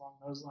problems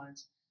along those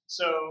lines.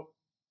 So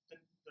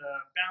the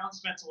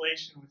balanced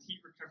ventilation with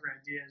heat recovery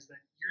idea is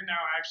that you're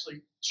now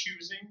actually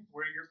choosing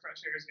where your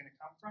fresh air is going to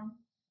come from.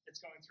 It's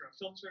going through a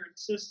filtered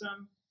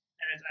system,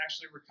 and it's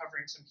actually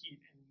recovering some heat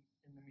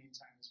in the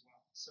meantime as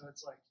well. So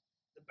it's like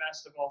the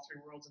best of all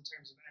 3 worlds in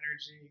terms of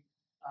energy,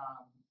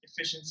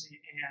 efficiency,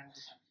 and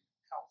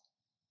health,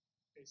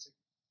 basic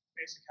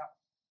health.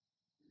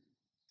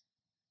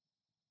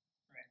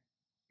 Right,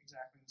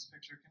 exactly this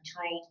picture.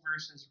 Controlled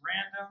versus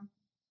random,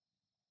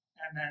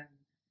 and then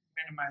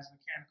minimize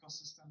mechanical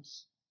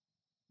systems.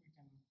 We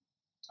can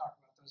talk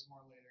about those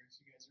more later if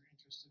you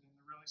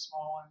really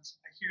small ones.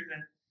 I hear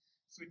that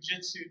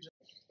Fujitsu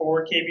just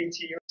 4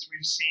 kBtu.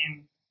 We've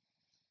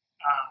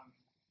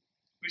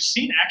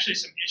seen actually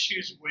some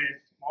issues with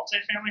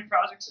multifamily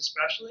projects,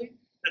 especially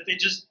that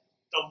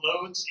the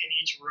loads in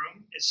each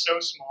room is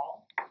so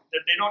small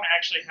that they don't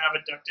actually have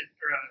a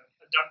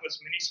ductless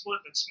mini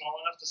split that's small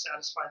enough to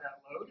satisfy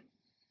that load.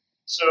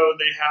 So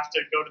they have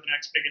to go to the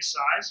next biggest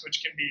size, which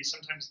can be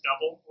sometimes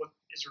double what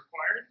is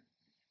required.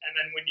 And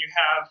then when you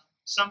have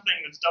something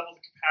that's double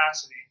the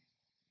capacity,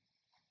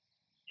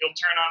 you'll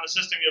turn on the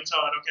system, you'll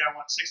tell it, okay, I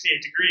want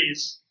 68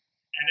 degrees,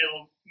 and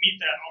it'll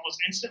meet that almost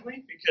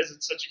instantly because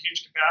it's such a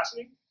huge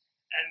capacity,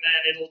 and then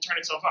it'll turn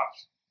itself off.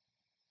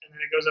 And then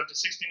it goes up to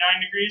 69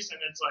 degrees, and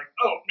it's like,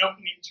 oh, nope,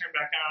 you need to turn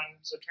back on.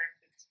 So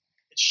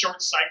it's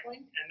short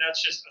cycling, and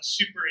that's just a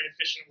super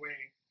inefficient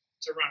way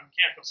to run a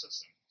mechanical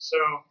system. So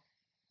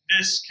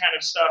this kind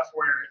of stuff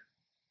where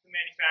the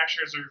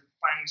manufacturers are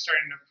finally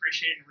starting to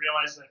appreciate and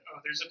realize that,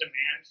 oh, there's a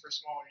demand for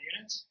smaller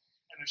units,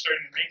 and they're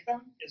starting to make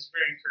them, is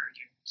very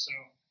encouraging. So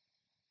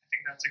I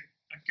think that's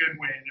a good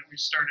way that we've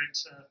started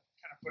to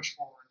kind of push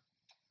forward.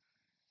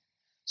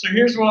 So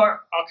here's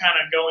where I'll kind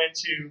of go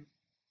into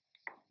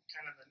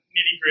kind of the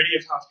nitty-gritty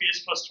of how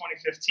PHIUS Plus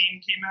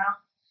 2015 came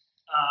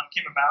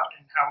about,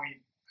 and how we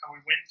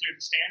went through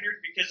the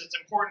standard, because it's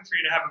important for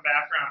you to have a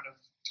background of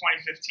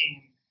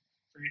 2015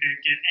 for you to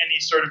get any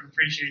sort of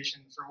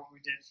appreciation for what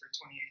we did for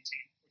 2018,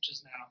 which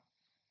is now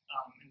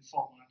in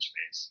full launch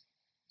phase.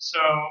 So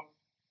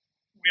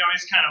we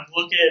always kind of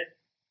look at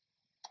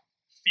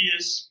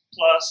PHIUS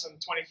Plus in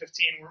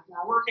 2015.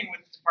 We're working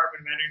with the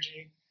Department of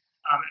Energy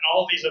and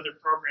all these other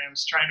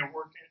programs, trying to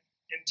work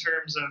in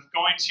terms of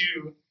going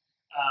to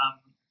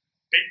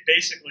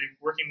basically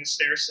working the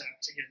stair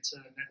step to get to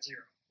net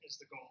zero is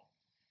the goal,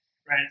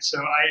 right? So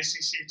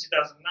IACC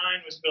 2009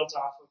 was built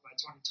off of by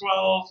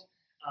 2012.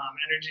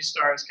 Energy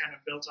Star is kind of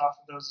built off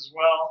of those as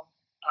well.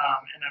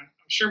 And I'm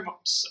sure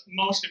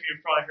most of you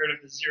have probably heard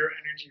of the Zero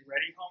Energy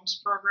Ready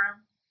Homes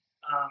program.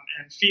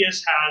 And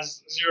PHIUS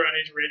has Zero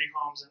Energy Ready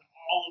Homes and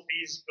all of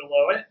these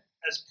below it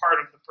as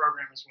part of the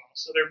program as well.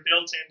 So they're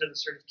built into the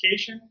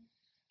certification.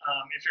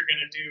 If you're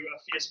going to do a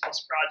PHIUS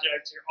Plus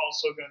project, you're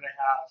also going to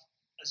have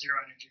a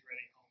Zero Energy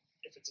Ready home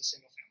if it's a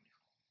single family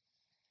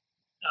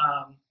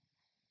home.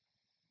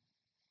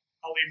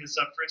 I'll leave this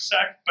up for a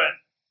sec, but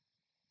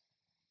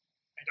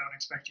I don't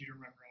expect you to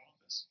remember all of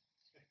this.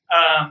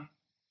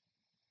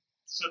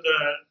 So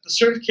the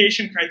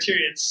certification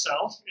criteria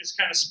itself is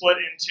kind of split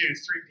into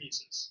 3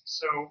 pieces.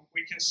 So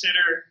we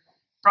consider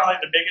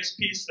probably the biggest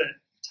piece that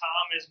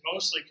Tom is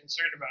mostly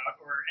concerned about,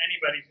 or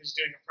anybody who's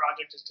doing a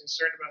project is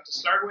concerned about to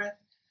start with,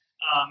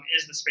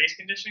 is the space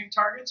conditioning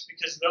targets,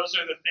 because those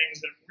are the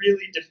things that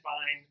really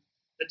define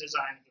the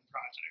design of the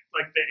project.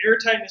 Like the air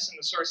tightness and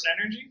the source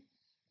energy,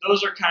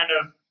 those are kind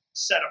of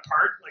set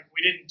apart. Like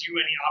we didn't do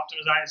any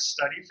optimized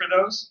study for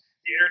those.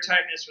 The air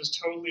tightness was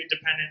totally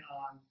dependent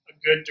on a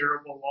good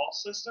durable wall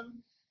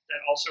system that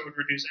also would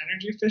reduce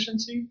energy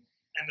efficiency.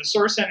 And the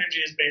source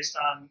energy is based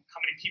on how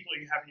many people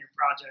you have in your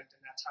project,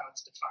 and that's how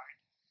it's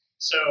defined.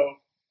 So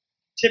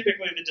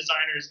typically the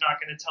designer is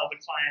not going to tell the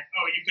client,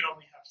 oh, you can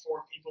only have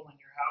 4 people in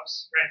your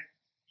house, right?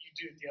 You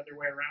do it the other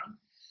way around.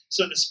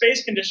 So the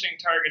space conditioning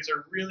targets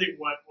are really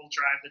what will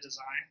drive the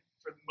design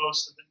for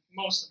most of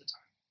the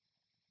time,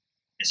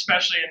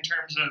 especially in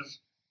terms of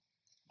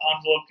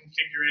envelope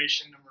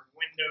configuration, number of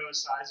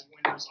windows, size of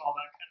windows, all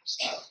that kind of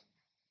stuff.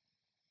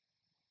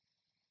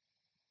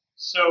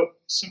 So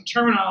some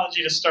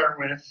terminology to start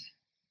with.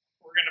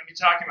 We're going to be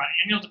talking about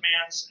annual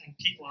demands and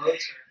peak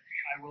loads, or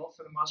I will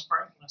for the most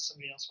part, unless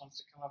somebody else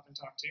wants to come up and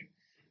talk to.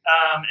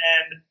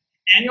 And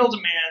annual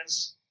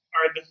demands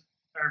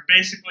are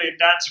basically,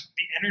 that's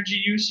the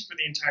energy use for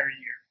the entire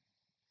year.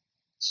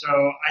 So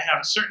I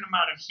have a certain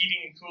amount of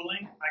heating and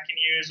cooling I can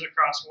use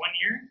across 1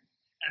 year,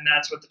 and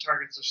that's what the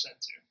targets are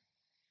set to.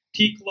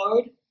 Peak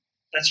load,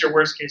 that's your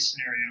worst case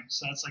scenario.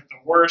 So that's like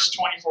the worst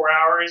 24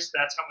 hours.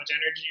 That's how much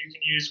energy you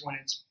can use when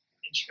it's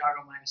in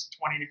Chicago minus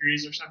 20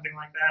 degrees or something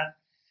like that.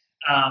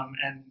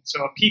 And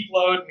so a peak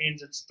load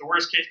means it's the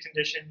worst case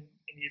condition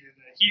in either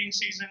the heating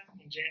season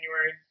in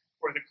January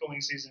or the cooling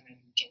season in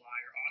July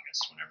or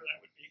August, whenever that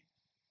would be.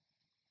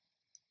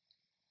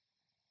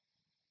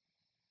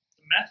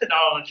 The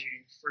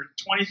methodology for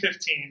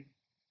 2015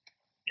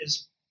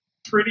 is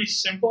pretty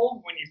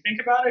simple when you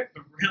think about it,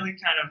 but really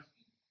kind of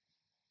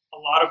a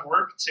lot of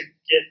work to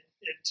get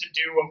it to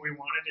do what we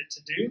wanted it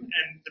to do.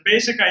 And the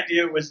basic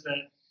idea was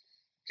that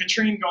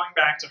Katrine, going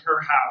back to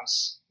her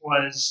house,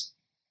 was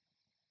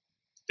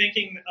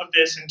thinking of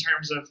this in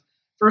terms of,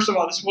 first of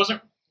all, this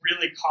wasn't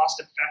really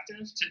cost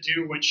effective to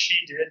do what she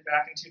did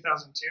back in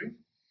 2002.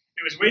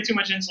 It was way too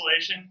much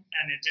insulation,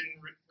 and it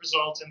didn't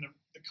result in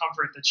the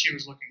comfort that she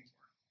was looking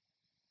for,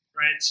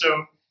 right?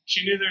 So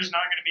she knew there's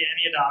not going to be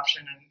any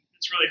adoption, and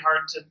it's really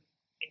hard to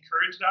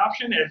encourage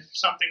adoption if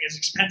something is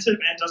expensive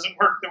and doesn't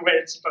work the way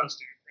it's supposed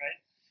to, right?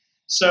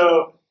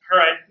 So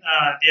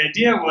the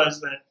idea was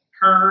that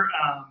her,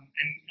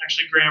 and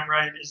actually Graham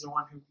Wright is the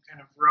one who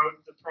kind of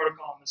wrote the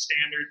protocol and the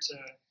standard to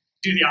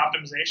do the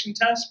optimization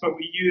test, but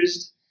we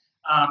used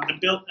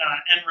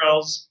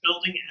NREL's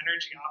Building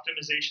Energy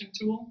Optimization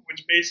Tool,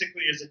 which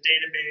basically is a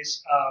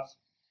database of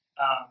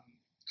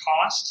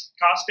cost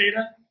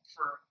data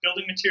for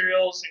building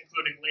materials,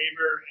 including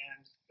labor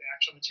and the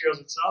actual materials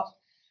itself.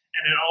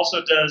 And it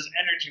also does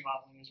energy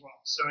modeling as well.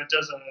 So it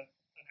does an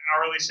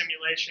hourly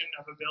simulation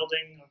of a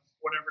building of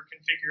whatever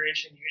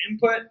configuration you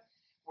input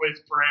with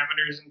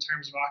parameters in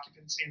terms of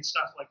occupancy and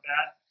stuff like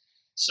that.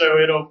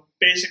 So it'll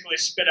basically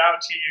spit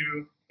out to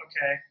you,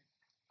 okay,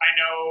 I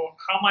know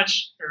how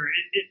much, or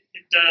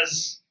it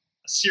does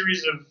a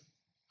series of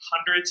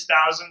hundreds,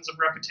 thousands of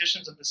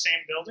repetitions of the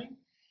same building,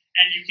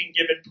 and you can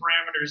give it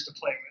parameters to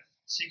play with.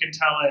 So you can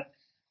tell it,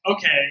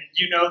 okay,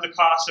 you know the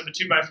cost of a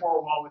 2x4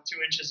 wall with 2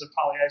 inches of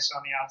polyiso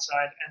on the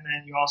outside, and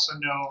then you also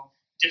know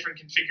different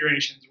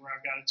configurations where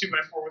I've got a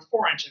 2x4 with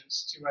 4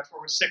 inches,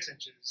 2x4 with 6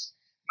 inches.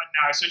 But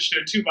now I switch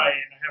to a 2x8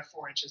 and I have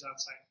 4 inches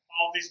outside.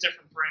 All these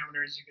different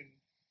parameters, you can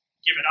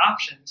give it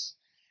options,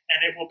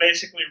 and it will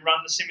basically run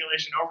the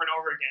simulation over and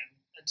over again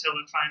until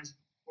it finds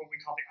what we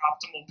call the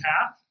optimal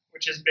path,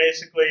 which is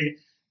basically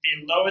the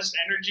lowest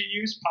energy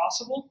use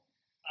possible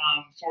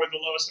for the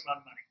lowest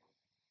amount of money.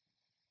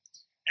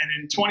 And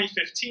in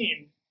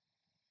 2015,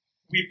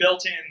 we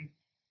built in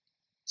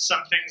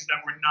some things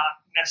that were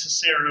not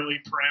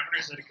necessarily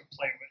parameters that it could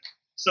play with.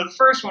 So the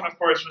first one, of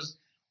course, was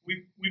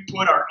we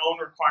put our own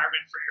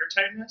requirement for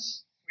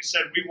airtightness. We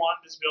said we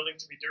want this building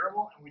to be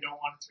durable and we don't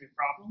want it to be a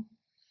problem.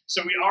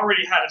 So we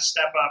already had a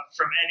step up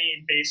from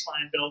any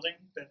baseline building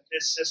that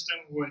this system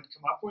would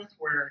come up with,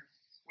 where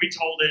we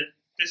told it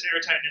this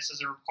airtightness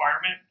is a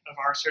requirement of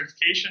our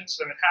certification,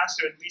 so it has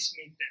to at least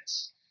meet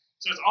this.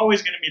 So it's always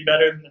going to be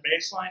better than the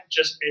baseline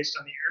just based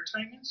on the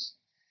airtightness.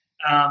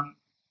 A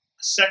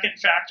second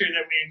factor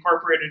that we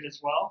incorporated as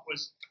well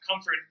was the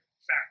comfort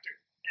factor.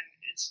 And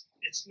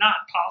it's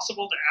not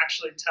possible to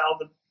actually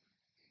tell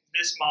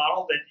this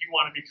model that you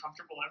want to be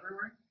comfortable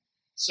everywhere.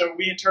 So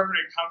we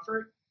interpreted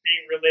comfort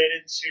being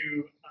related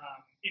to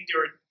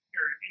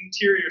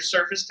interior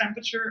surface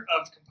temperature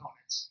of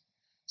components.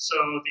 So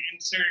the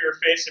interior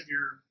face of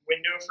your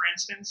window, for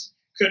instance,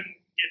 couldn't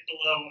get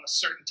below a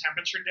certain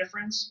temperature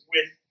difference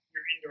with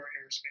your indoor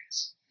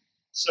airspace.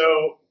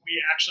 So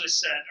we actually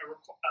set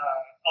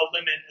a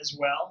limit as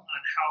well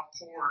on how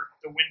poor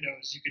the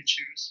windows you could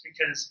choose,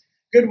 because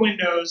good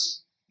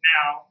windows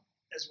now,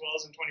 as well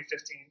as in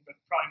 2015, but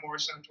probably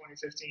more so in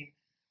 2015,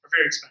 are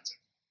very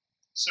expensive.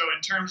 So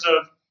in terms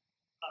of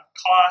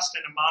cost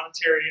and a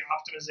monetary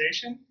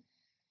optimization,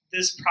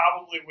 this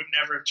probably would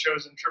never have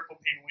chosen triple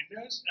pane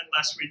windows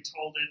unless we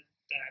told it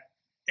that,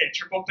 hey,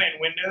 triple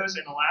pane windows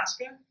in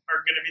Alaska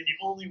are going to be the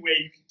only way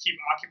you can keep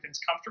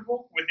occupants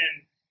comfortable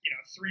within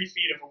 3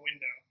 feet of a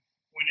window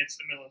when it's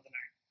the middle of the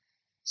night.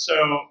 So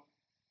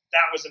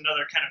that was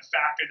another kind of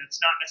factor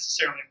that's not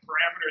necessarily a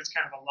parameter, it's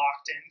kind of a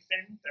locked-in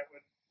thing that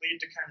would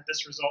lead to kind of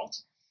this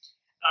result.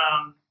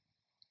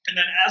 And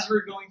then as we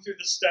were going through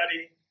the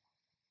study,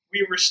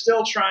 we were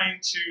still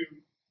trying to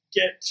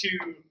get to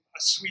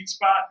a sweet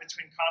spot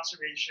between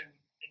conservation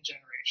and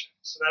generation.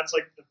 So that's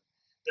like the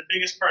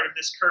biggest part of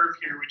this curve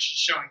here, which is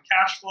showing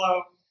cash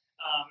flow,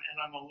 and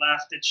on the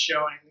left it's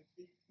showing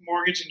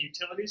mortgage and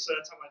utilities, so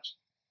that's how much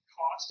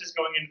cost is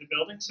going into the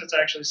building. So it's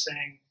actually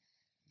saying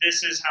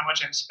this is how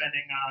much I'm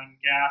spending on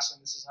gas, and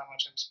this is how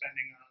much I'm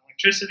spending on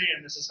electricity,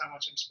 and this is how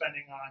much I'm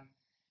spending on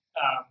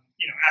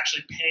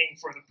actually paying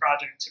for the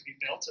project to be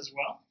built as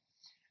well.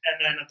 And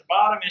then at the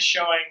bottom is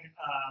showing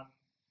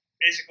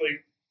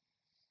basically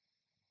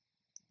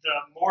the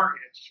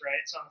mortgage,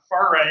 right? So on the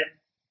far right,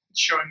 it's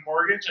showing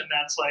mortgage, and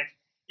that's like,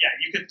 yeah,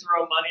 you could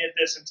throw money at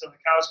this until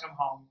the cows come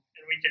home,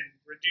 and we can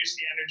reduce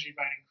the energy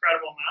by an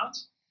incredible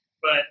amount,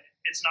 but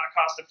it's not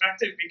cost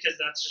effective because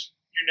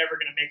you're never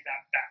going to make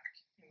that back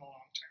in the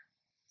long term.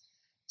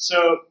 So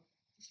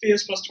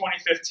PHIUS Plus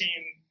 2015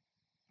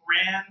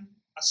 ran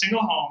a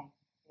single home,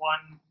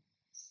 one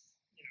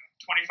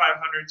 2,500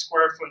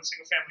 square foot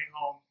single family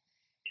home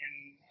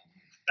in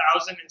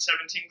 1,017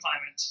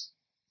 climates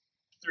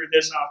through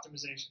this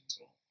optimization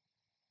tool.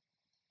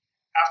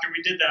 After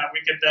we did that,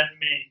 we could then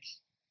make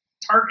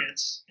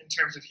targets in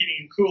terms of heating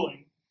and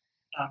cooling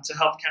to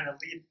help kind of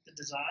lead the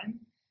design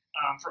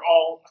for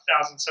all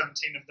 1,017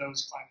 of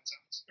those climate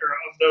zones, or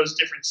of those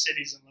different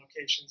cities and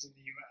locations in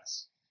the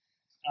U.S.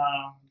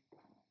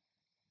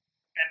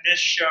 And this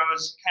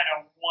shows kind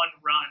of one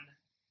run.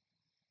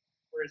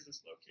 Where is this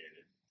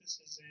located? This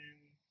is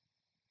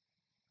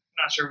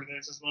I'm not sure where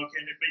this is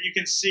located, but you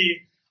can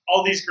see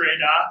all these gray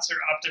dots are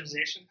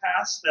optimization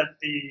paths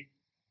that the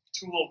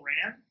tool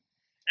ran.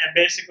 And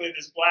basically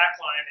this black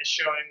line is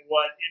showing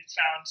what it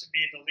found to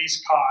be the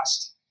least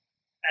cost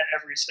at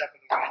every step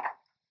of the way.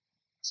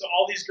 So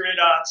all these gray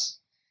dots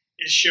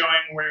is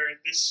showing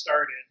where this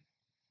started.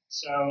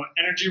 So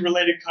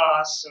energy-related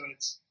costs, so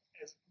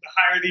the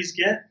higher these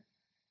get,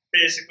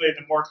 basically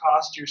the more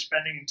cost you're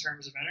spending in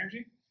terms of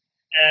energy.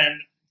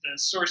 And the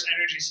source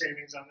energy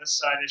savings on this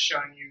side is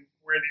showing you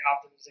where the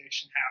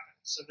optimization happened.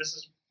 So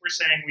we're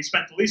saying we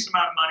spent the least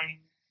amount of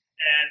money,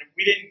 and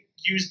we didn't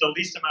use the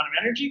least amount of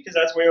energy because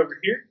that's way over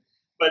here.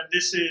 But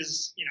this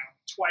is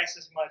twice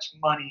as much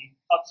money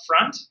up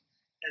front,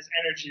 as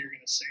energy you're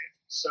going to save.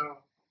 So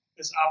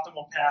this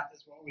optimal path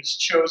is what was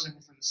chosen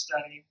for the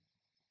study.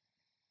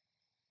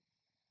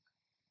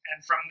 And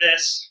from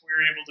this, we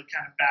were able to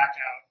kind of back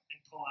out and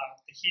pull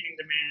out the heating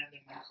demand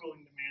and the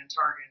cooling demand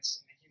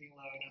targets and the heating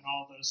load and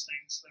all those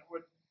things that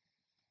would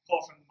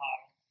pull from the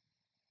model.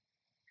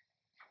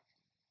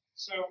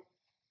 So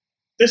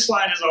this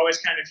slide is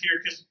always kind of here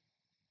because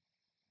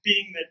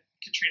being that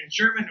Katrina's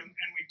German,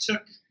 and we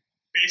took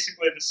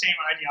basically the same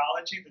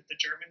ideology that the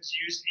Germans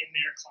used in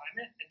their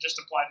climate and just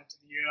applied it to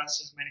the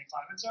U.S.'s many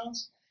climate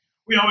zones,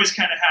 we always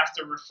kind of have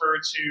to refer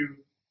to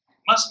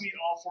must meet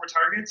all 4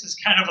 targets is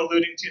kind of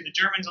alluding to the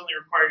Germans only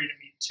require you to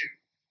meet 2.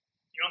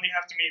 You only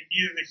have to meet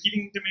either the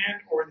heating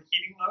demand or the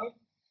heating load.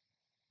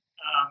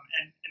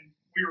 And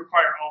we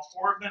require all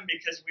 4 of them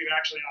because we've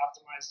actually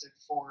optimized it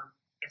for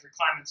every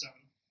climate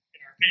zone, in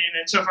our opinion.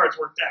 And so far it's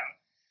worked out.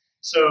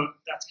 So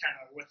that's kind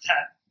of what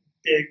that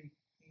big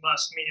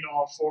must meet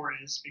all 4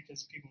 is,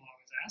 because people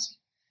always ask.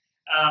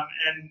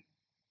 And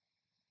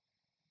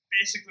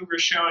basically we're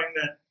showing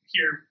that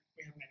here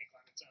we have many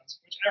climate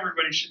zones, which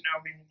everybody should know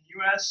being in the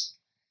US.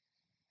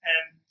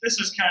 And this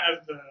is kind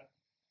of the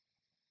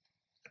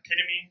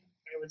epitome,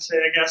 I would say,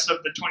 I guess,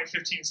 of the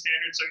 2015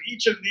 standard. So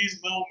each of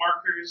these little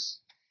markers,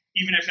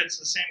 even if it's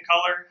the same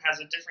color, has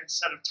a different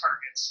set of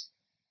targets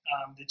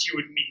that you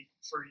would meet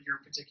for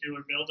your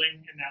particular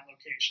building in that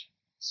location.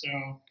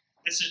 So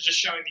this is just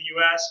showing the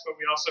US, but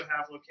we also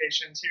have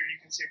locations here.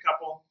 You can see a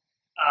couple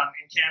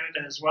in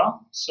Canada as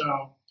well.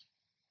 So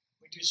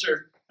we do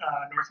serve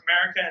North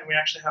America, and we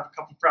actually have a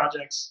couple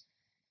projects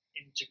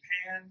in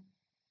Japan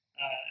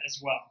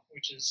as well,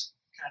 which is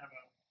kind of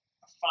a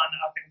fun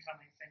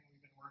up-and-coming thing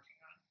we've been working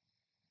on.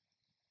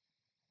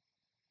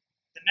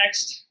 The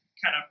next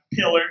kind of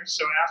pillar,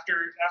 so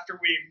after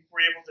we were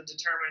able to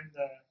determine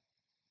the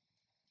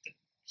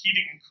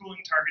heating and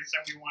cooling targets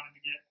that we wanted to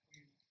get,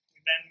 we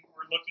then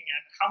were looking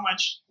at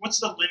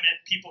what's the limit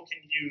people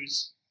can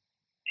use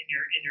in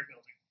your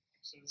building.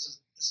 So this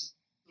is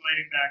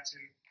relating back to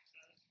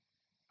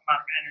the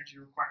amount of energy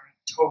requirement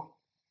total.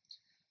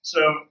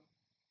 So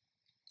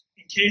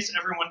in case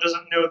everyone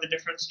doesn't know the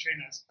difference between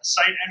a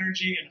site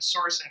energy and a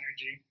source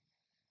energy,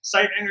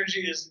 site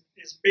energy is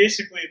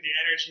basically the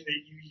energy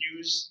that you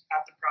use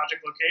at the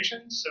project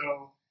location.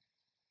 So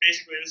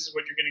basically this is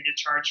what you're going to get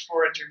charged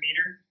for at your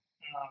meter.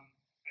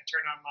 I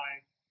turn on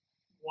my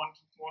 1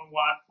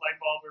 watt light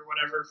bulb or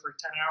whatever for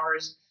 10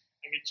 hours,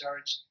 I get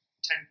charged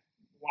 10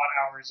 watt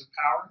hours of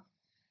power.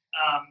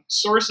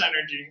 Source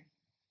energy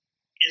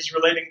is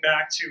relating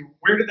back to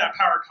where did that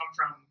power come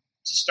from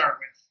to start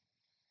with.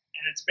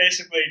 And it's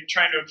basically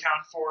trying to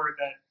account for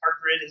that our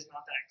grid is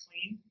not that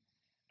clean.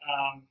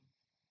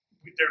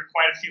 There are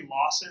quite a few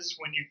losses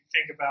when you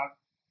think about,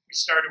 we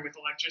started with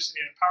electricity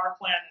at a power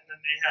plant and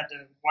then they had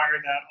to wire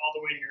that all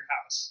the way to your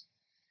house.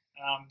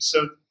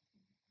 So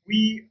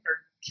we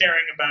are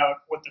caring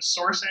about what the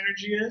source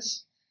energy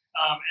is,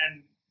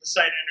 and the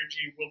site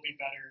energy will be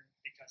better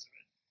because of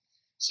it.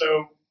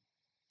 So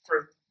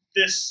for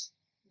this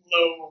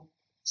low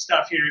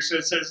stuff here,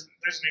 so it says,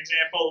 there's an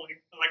example,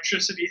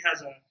 electricity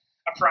has a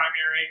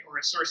primary or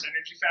a source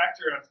energy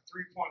factor of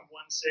 3.16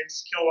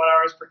 kilowatt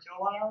hours per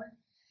kilowatt hour.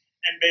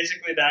 And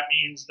basically that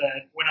means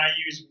that when I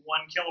use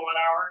 1 kilowatt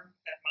hour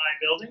at my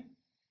building,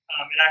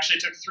 it actually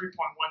took 3.16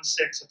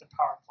 at the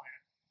power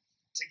plant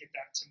to get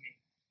that to me.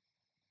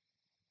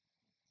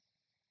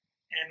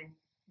 And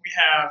we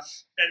have,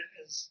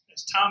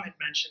 as Tom had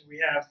mentioned, we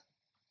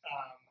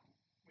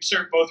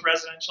serve both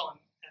residential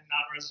and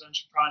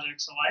non-residential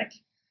projects alike,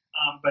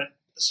 but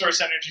the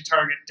source energy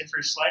target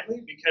differs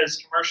slightly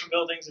because commercial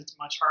buildings, it's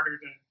much harder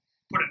to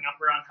put a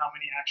number on how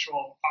many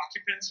actual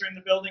occupants are in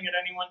the building at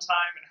any one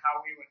time and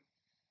how we would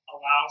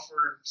allow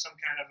for some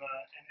kind of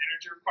an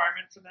energy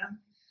requirement for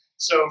them.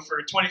 So for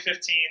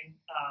 2015,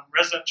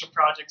 residential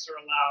projects are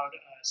allowed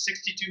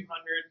 6,200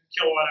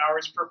 kilowatt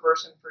hours per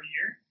person per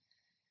year.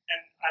 And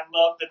I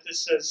love that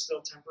this says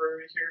still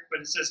temporary here, but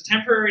it says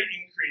temporary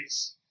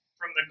increase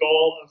from the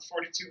goal of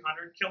 4,200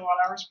 kilowatt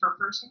hours per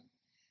person.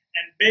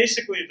 And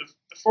basically the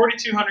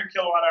 4,200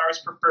 kilowatt hours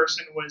per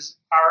person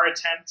was our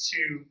attempt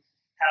to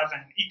have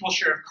an equal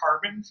share of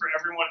carbon for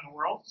everyone in the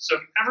world. So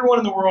if everyone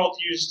in the world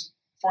used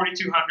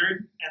 4,200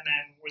 and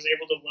then was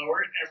able to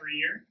lower it every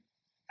year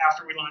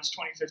after we launched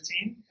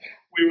 2015,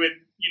 we would,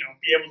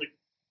 be able to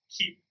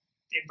keep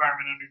the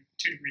environment under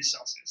 2 degrees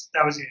Celsius.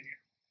 That was the idea.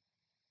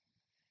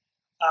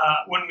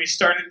 When we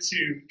started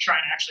to try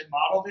and actually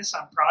model this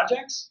on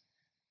projects,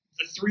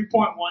 the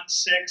 3.16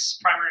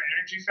 primary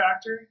energy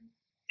factor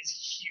is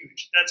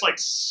huge. That's like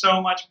so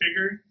much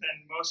bigger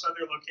than most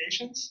other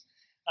locations,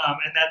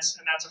 and that's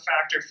a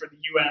factor for the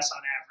U.S.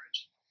 on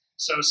average.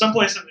 So some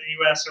places in the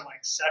U.S. are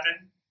like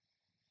 7,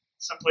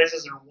 some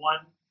places are 1.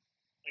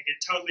 Like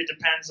it totally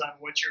depends on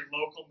what your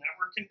local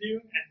network can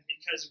do, and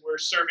because we're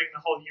serving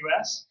the whole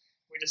U.S.,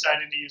 we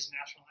decided to use a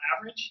national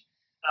average.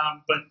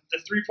 But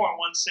the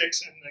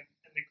 3.16 and the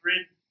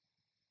grid,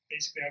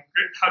 basically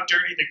how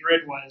dirty the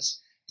grid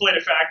was, played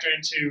a factor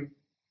into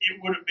it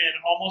would have been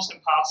almost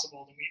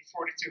impossible to meet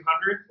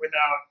 4,200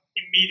 without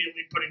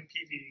immediately putting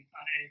PV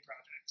on any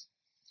project.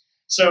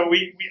 So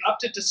we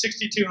upped it to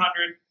 6,200,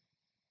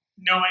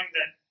 knowing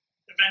that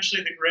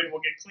eventually the grid will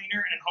get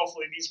cleaner, and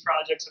hopefully these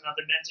projects and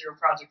other net zero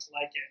projects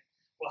like it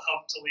will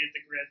help to lead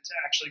the grid to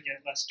actually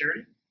get less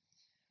dirty.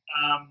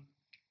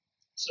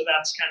 So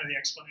that's kind of the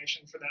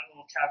explanation for that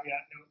little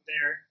caveat note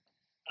there.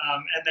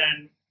 And then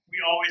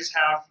we always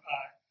have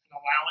an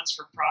allowance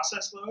for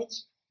process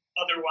loads.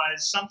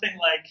 Otherwise, something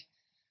like,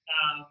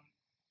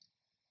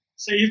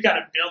 say you've got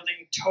a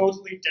building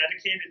totally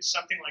dedicated to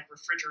something like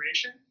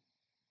refrigeration,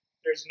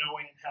 there's no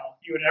way in hell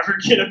you would ever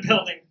get a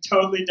building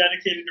totally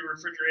dedicated to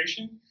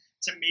refrigeration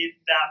to meet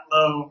that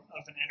low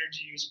of an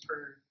energy use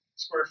per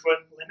square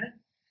foot limit.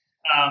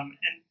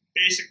 And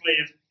basically,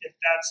 if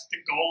that's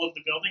the goal of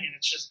the building and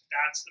it's just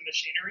that's the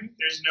machinery,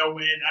 there's no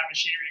way that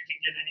machinery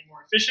can get any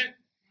more efficient.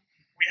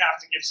 We have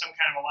to give some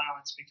kind of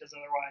allowance because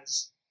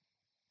otherwise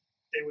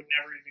they would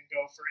never even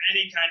go for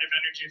any kind of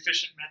energy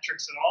efficient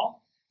metrics at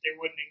all. They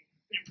wouldn't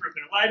improve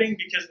their lighting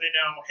because they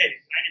know, hey,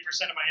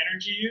 90% of my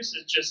energy use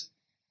is just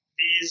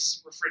these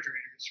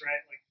refrigerators,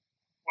 right? Like,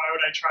 why would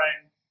I try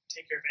and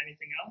take care of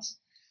anything else?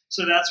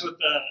 So that's what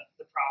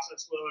the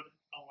process load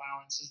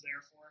allowance is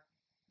there for.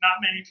 Not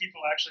many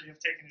people actually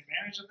have taken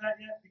advantage of that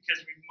yet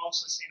because we've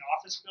mostly seen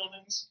office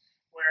buildings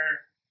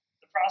where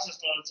the process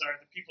loads are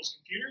the people's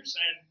computers,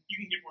 and you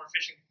can get more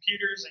efficient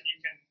computers and you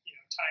can,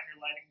 time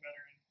your lighting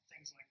better and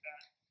things like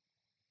that.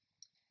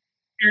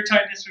 Air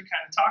tightness we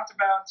kind of talked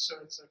about, so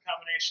it's a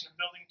combination of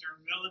building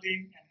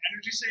durability and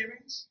energy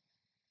savings.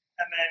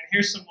 And then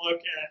here's some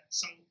looks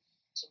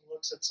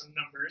at some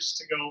numbers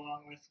to go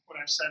along with what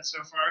I've said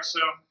so far. So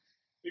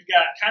we've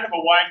got kind of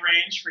a wide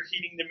range for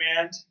heating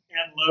demand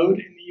and load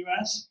in the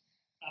U.S.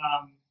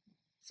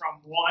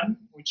 From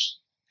 1, which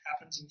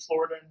happens in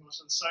Florida and most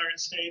of the southern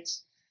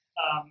states,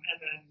 and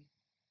then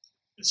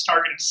this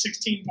target of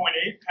 16.8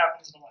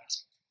 happens in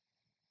Alaska.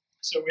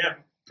 So we have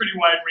a pretty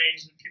wide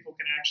range that people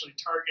can actually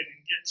target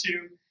and get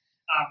to.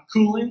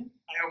 Cooling,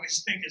 I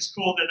always think is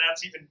cool that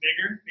that's even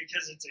bigger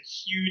because it's a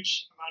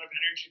huge amount of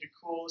energy to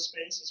cool a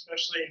space,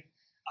 especially in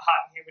a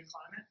hot and humid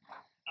climate.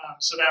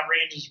 So that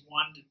range is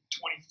 1 to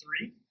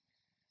 23.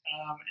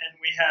 And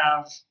we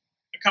have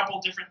a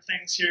couple different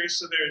things here.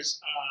 So there's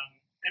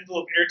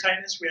envelope air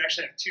tightness. We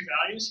actually have 2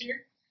 values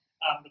here.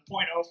 The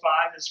 0.05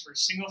 is for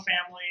single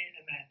family,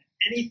 and then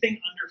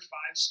anything under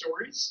 5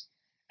 stories.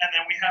 And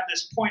then we have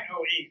this 0.08.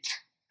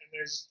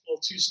 There's little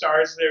 2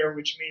 stars there,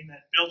 which mean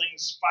that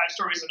buildings 5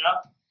 stories and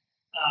up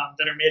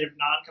that are made of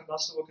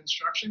non-combustible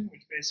construction,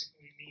 which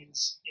basically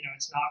means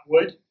it's not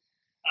wood,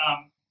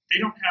 they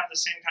don't have the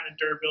same kind of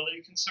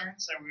durability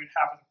concerns that we would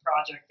have with a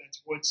project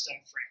that's wood stud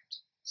framed.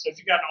 So if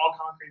you've got an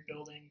all-concrete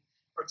building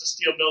or it's a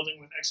steel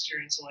building with exterior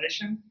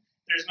insulation,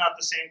 there's not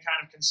the same kind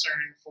of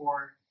concern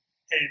for,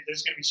 hey,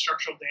 there's going to be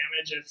structural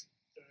damage if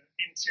the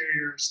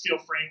interior steel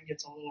frame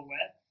gets a little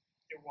wet.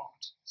 It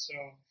won't. So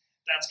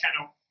that's kind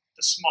of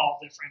the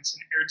small difference in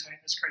air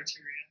tightness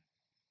criteria.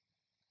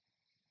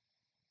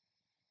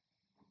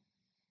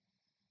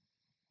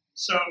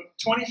 So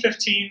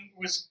 2015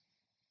 was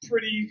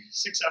pretty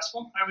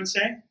successful, I would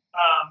say.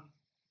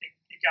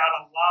 It got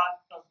a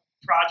lot of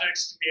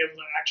projects to be able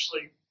to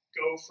actually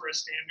go for a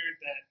standard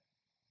that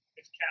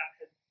if CAT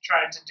had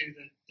tried to do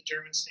the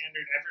German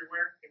standard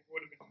everywhere, it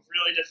would have been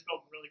really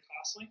difficult and really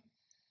costly.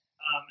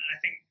 And I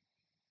think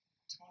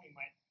Tony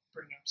might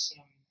bring up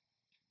some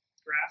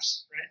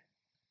graphs, right?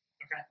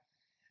 Okay.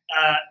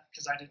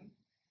 Because I didn't.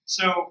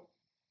 So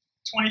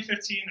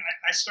 2015,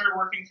 I started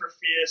working for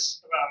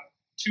PHIUS about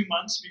 2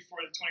 months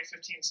before the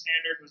 2015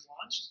 standard was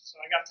launched.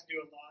 So I got to do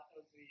a lot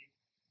of the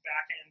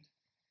back-end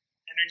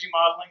energy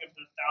modeling of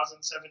the 1,017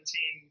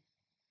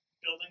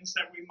 buildings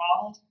that we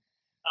modeled.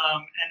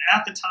 And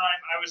at the time,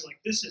 I was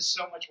like, this is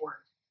so much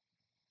work.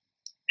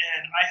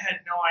 And I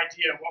had no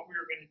idea what we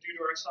were going to do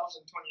to ourselves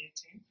in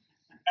 2018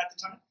 at the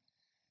time.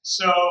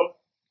 So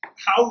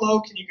how low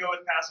can you go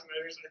with passive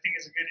measures, I think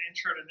is a good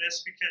intro to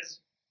this,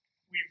 because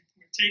we've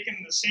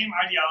taken the same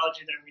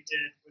ideology that we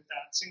did with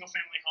that single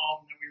family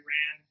home that we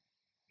ran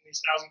in these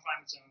 1,000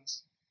 climate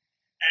zones.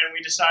 And we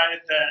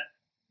decided that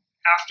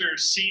after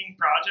seeing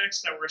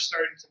projects that were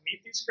starting to meet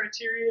these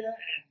criteria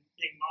and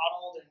being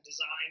modeled and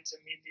designed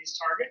to meet these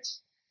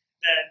targets,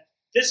 that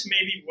this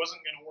maybe wasn't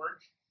going to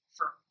work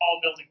for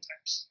all building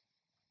types,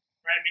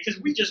 right?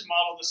 Because we just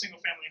modeled a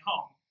single family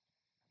home,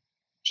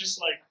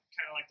 just like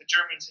kind of like the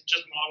Germans had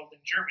just modeled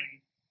in Germany,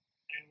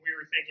 and we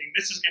were thinking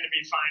this is going to be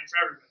fine for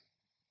everybody.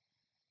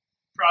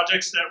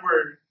 Projects that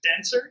were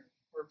denser,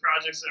 or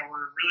projects that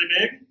were really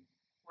big,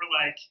 were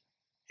like,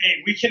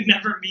 hey, we can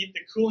never meet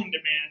the cooling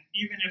demand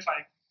even if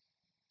I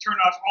turn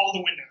off all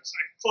the windows.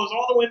 I close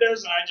all the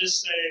windows and I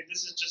just say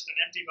this is just an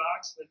empty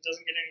box that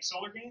doesn't get any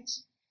solar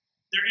gains.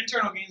 Their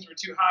internal gains were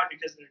too high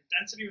because their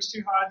density was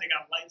too high. They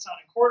got lights on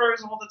in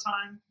corridors all the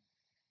time.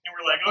 And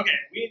we're like, okay,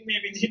 we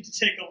maybe need to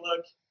take a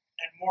look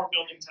at more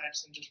building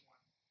types than just one.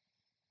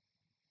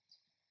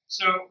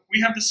 So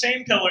we have the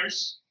same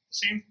pillars,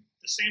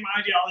 the same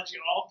ideology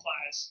all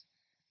applies,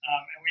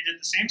 and we did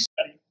the same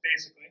study,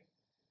 basically.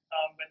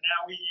 But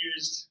now we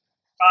used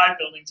 5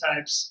 building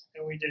types,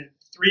 and we did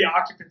 3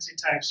 occupancy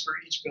types for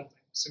each building.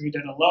 So we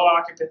did a low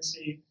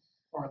occupancy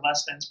or a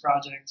less dense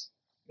project,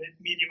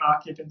 medium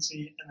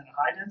occupancy, and then a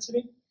high density.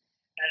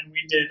 And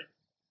we did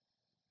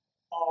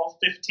all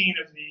 15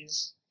 of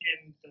these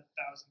in the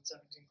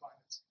 1017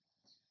 climates.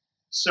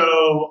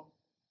 So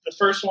the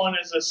first one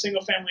is a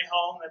single family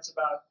home that's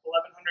about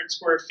 1,100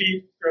 square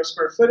feet gross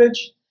square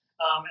footage.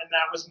 And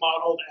that was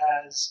modeled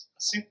as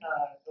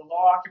the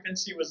low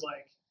occupancy was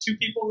like 2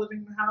 people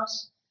living in the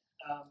house.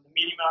 The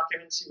medium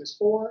occupancy was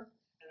 4.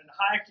 And then the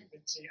high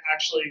occupancy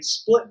actually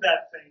split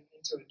that thing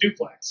into a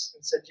duplex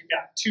and said you've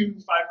got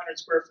 2 500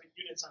 square foot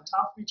units on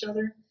top of each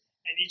other,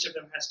 and each of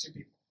them has 2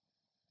 people.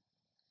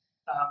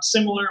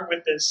 Similar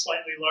with this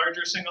slightly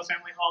larger single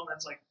family home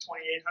that's like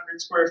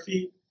 2,800 square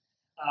feet.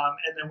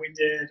 And then we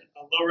did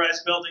a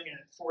low-rise building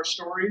at 4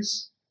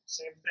 stories,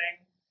 same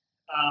thing.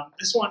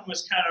 This one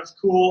was kind of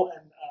cool,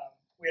 and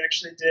we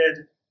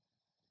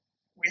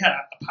had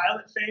a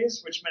pilot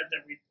phase, which meant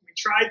that we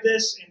tried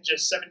this in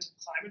just 17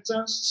 climate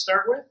zones to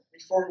start with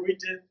before we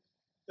did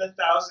the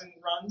 1,000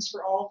 runs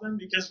for all of them,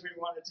 because we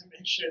wanted to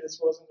make sure this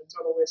wasn't a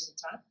total waste of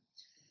time.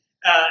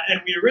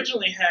 And we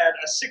originally had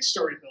a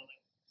 6-story building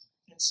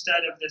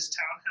instead of this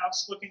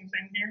townhouse-looking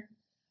thing here.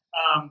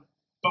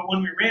 But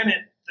when we ran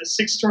it, the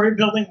 6-story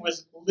building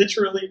was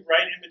literally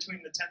right in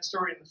between the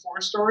 10-story and the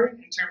 4-story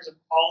in terms of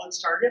all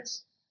its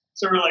targets.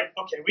 So we're like,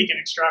 okay, we can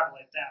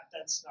extrapolate that.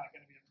 That's not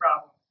going to be a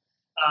problem.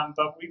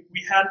 But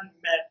we hadn't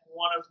met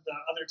one of the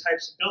other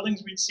types of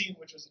buildings we'd seen,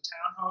 which was a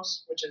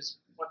townhouse, which is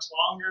much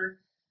longer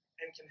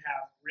and can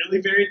have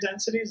really varied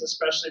densities,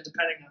 especially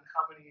depending on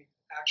how many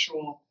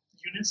actual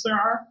units there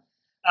are.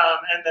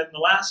 And then the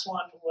last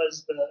one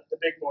was the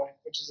big boy,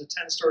 which is a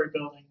 10-story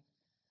building,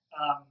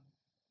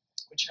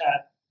 which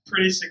had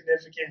pretty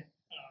significant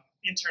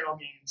internal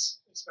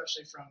gains,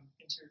 especially from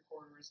interior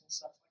corridors and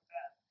stuff like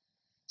that.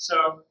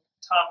 So,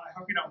 Tom, I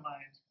hope you don't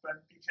mind, but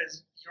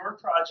because your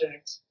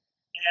project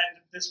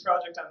and this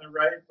project on the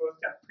right both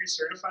got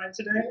pre-certified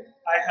today,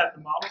 I had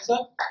the models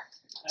up.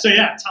 So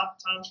yeah,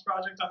 Tom's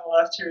project on the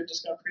left here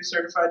just got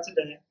pre-certified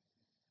today.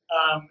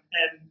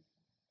 And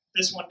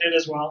this one did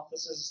as well.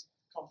 This is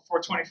called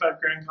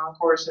 425 Grand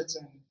Concourse. It's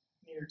in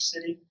New York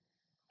City.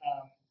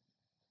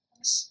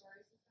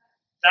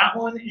 That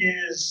one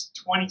is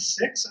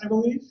 26, I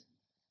believe.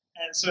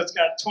 And so it's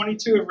got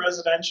 22 of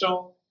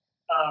residential,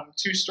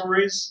 2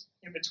 stories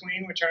in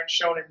between, which aren't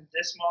shown in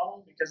this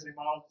model because they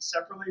modeled it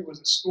separately,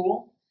 was a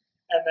school.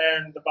 And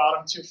then the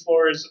bottom 2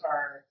 floors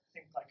are, I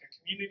think, like a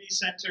community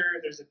center.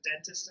 There's a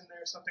dentist in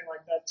there, something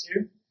like that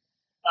too.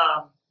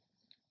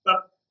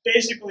 But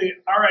basically,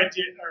 our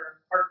idea, or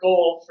our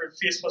goal for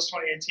PHIUS Plus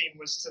 2018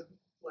 was to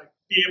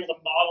be able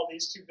to model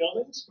these 2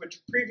 buildings,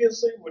 which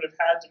previously would have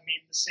had to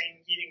meet the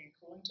same heating and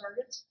cooling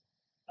targets.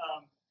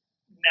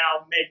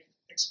 Now make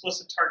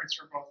explicit targets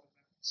for both of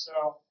them.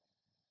 So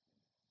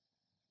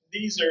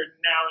these are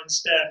now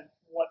instead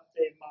what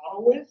they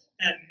model with,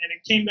 and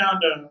it came down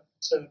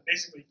to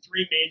basically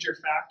 3 major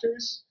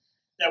factors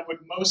that would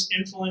most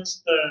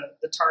influence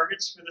the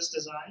targets for this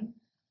design,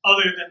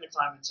 other than the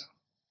climate zone.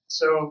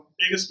 So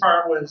biggest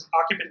part was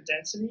occupant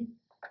density,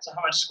 so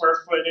how much square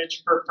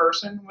footage per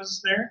person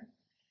was there.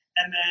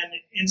 And then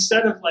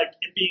instead of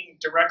it being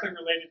directly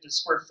related to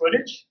square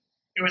footage,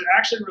 it was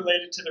actually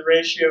related to the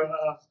ratio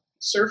of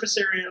surface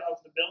area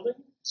of the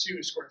building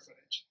to square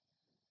footage.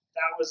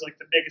 That was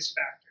the biggest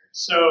factor.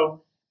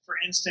 So for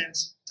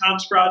instance,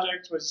 Tom's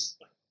project was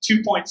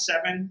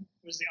 2.7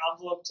 was the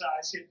envelope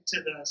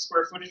to the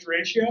square footage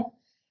ratio,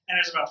 and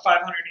it was about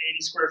 580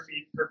 square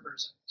feet per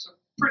person. So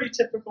pretty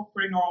typical,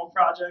 pretty normal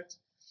project.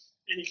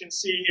 And you can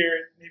see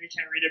here, maybe you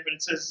can't read it, but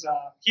it says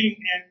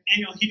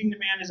annual heating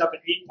demand is up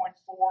at 8.4,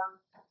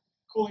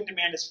 cooling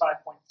demand is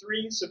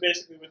 5.3. So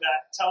basically what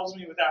that tells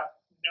me,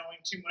 without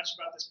knowing too much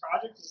about this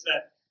project, is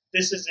that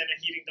this is in a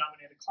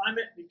heating-dominated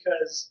climate,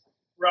 because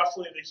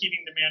roughly the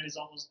heating demand is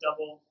almost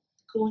double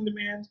the cooling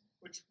demand,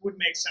 which would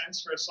make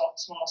sense for a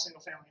small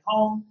single-family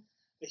home.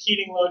 The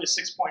heating load is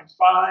 6.5,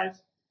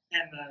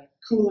 and the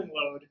cooling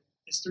load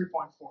is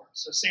 3.4.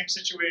 So same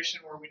situation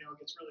where we know it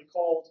gets really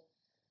cold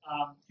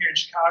here in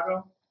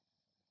Chicago.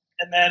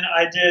 And then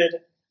I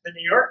did the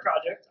New York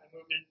project. I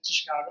moved it to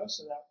Chicago,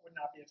 so that would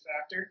not be a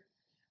factor.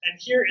 And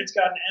here it's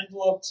got an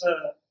envelope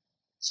to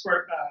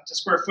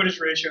square footage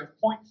ratio of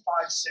 0.56.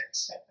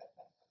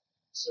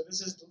 So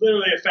this is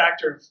literally a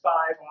factor of 5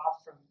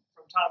 off from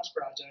Tom's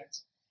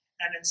project.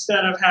 And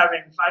instead of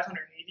having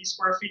 580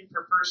 square feet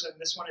per person,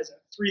 this one is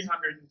at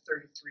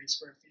 333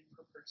 square feet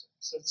per person.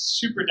 So it's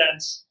super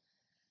dense.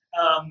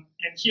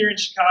 And here in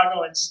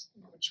Chicago,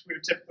 which we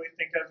would typically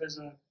think of as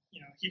a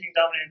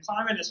heating-dominated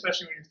climate,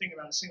 especially when you're thinking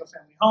about a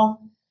single-family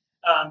home,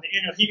 the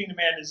annual heating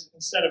demand is,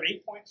 instead of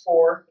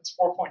 8.4, it's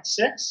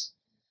 4.6.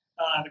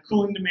 The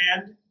cooling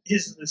demand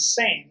is the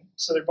same,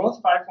 so they're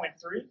both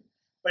 5.3.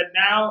 But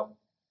now,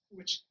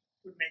 which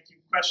would make you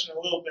question a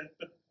little bit,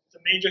 but the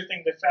major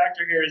thing to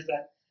factor here is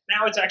that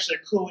now it's actually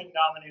a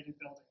cooling-dominated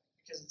building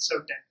because it's so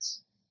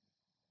dense.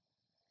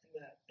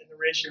 And the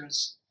ratio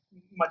is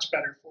much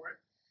better for it.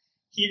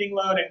 Heating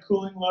load and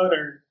cooling load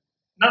are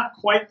not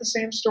quite the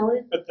same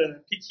story, but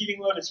the peak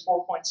heating load is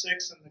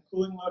 4.6 and the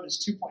cooling load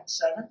is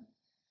 2.7.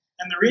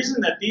 And the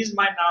reason that these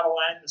might not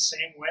align the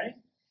same way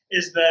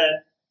is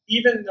that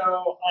even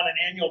though on an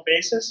annual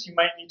basis you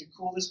might need to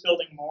cool this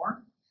building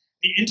more,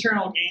 the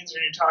internal gains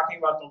when you're talking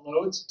about the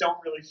loads don't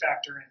really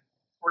factor in.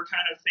 We're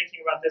kind of thinking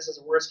about this as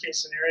a worst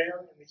case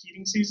scenario in the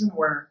heating season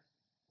where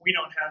we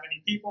don't have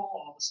any people,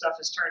 all the stuff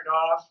is turned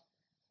off,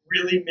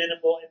 really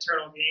minimal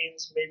internal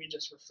gains, maybe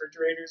just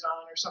refrigerators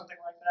on or something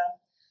like that.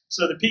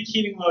 So the peak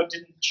heating load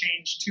didn't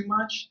change too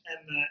much,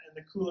 and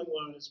the cooling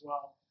load as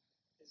well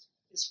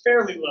is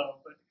fairly low,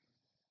 but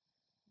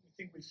we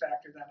think we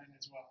factor that in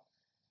as well.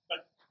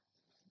 But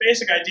the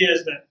basic idea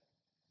is that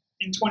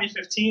in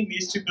 2015,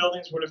 these two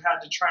buildings would have had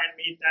to try and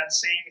meet that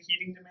same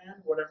heating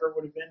demand, whatever it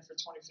would have been for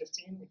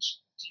 2015, which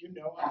do you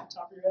know off the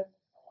top of your head?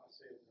 I want to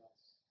say it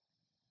was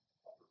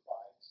upper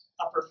fives.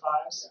 Upper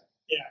fives?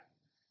 Yeah.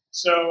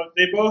 So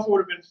they both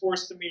would have been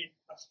forced to meet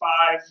a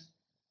 5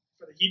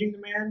 for the heating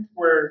demand,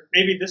 where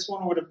maybe this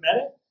one would have met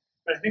it,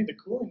 but I think the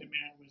cooling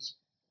demand was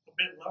a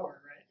bit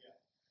lower, right? Yeah.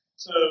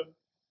 So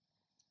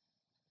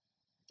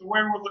the way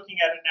we're looking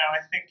at it now,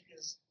 I think,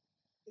 is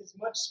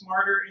much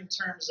smarter in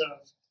terms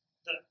of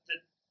the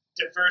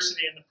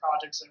diversity in the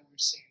projects that we've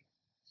seen.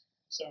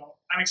 So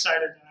I'm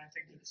excited, and I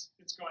think it's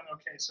going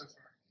okay so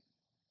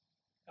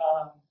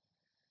far.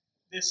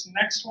 This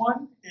next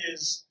one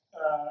is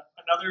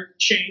another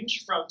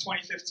change from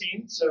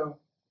 2015. So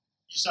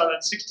you saw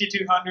that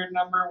 6,200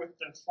 number with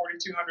the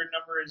 4,200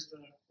 number is the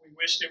we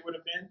wished it would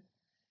have been.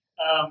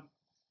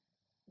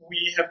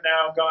 We have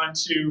now gone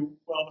to,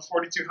 well, the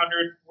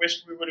 4,200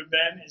 wished we would have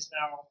been is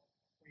now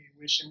we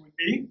wish it would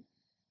be.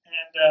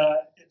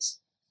 And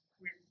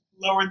we've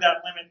lowered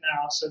that limit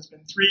now. So it's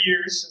been 3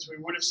 years since we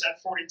would have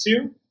set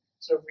 42.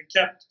 So if we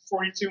kept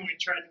 42 and we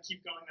tried to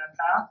keep going that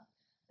path,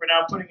 we're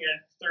now putting it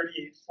at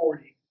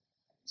 3840.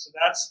 So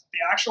that's the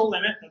actual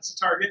limit, that's the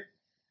target.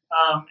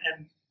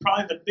 And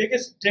probably the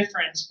biggest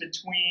difference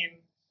between,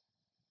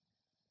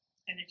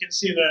 and you can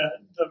see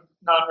the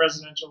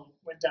non-residential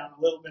went down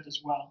a little bit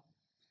as well.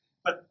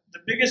 But the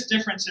biggest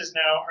differences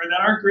now are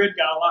that our grid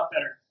got a lot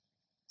better.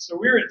 So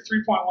we were at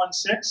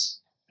 3.16,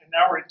 and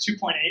now we're at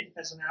 2.8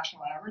 as a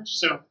national average.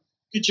 So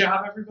good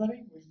job,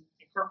 everybody. We've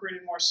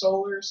incorporated more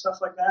solar, stuff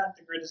like that.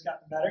 The grid has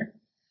gotten better.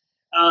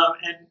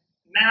 And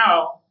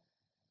now,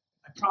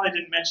 I probably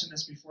didn't mention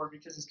this before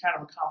because it's kind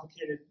of a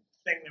complicated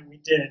thing that we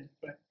did,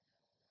 but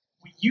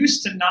we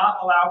used to not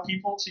allow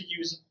people to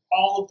use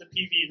all of the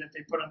PV that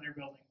they put on their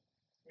building.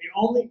 We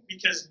only,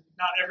 because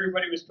not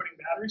everybody was putting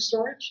battery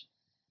storage,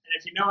 and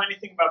if you know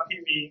anything about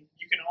PV,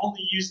 you can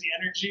only use the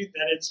energy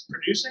that it's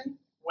producing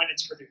when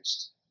it's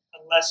produced,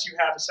 unless you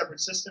have a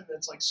separate system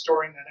that's like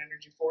storing that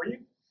energy for you.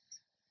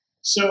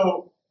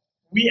 So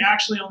we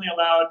actually only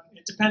allowed,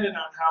 it depended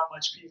on how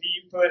much PV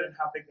you put and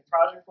how big the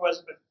project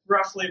was, but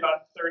roughly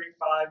about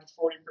 35 to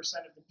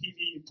 40% of the PV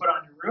you put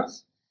on your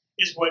roof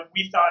is what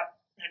we thought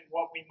and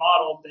what we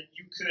modeled that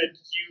you could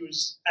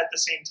use at the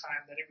same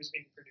time that it was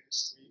being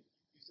produced. You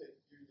said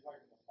you're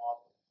talking about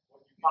modeling.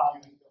 What you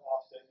Modeling. can use to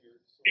offset your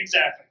source.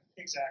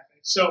 Exactly.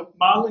 So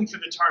modeling for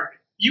the target.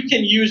 You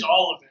can use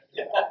all of it,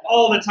 Yeah.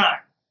 all the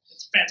time.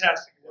 It's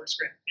fantastic. It works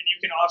great. And you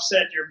can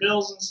offset your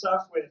bills and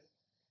stuff with,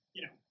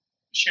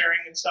 sharing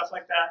and stuff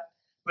like that.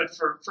 But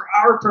for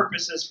our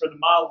purposes, for the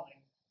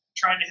modeling,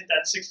 trying to hit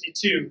that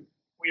 62,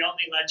 we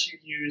only let you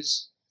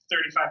use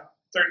 35%,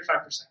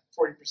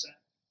 40%.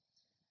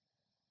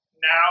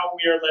 Now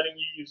we are letting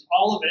you use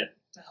all of it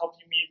to help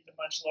you meet the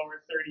much lower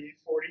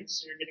 3840.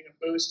 So you're getting a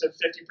boost of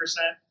 50%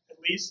 at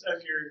least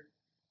of your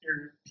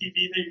PV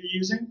that you're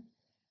using.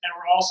 And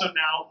we're also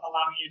now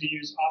allowing you to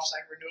use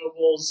offsite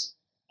renewables,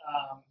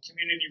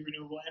 community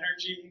renewable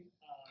energy,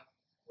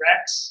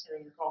 RECs, or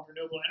they're called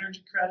renewable energy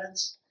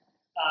credits,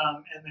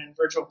 and then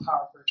virtual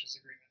power purchase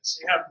agreements.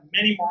 So you have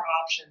many more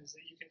options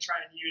that you can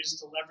try and use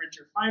to leverage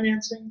your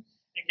financing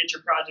and get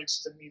your projects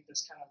to meet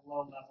this kind of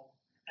low level.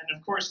 And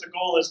of course, the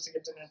goal is to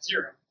get to net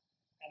zero.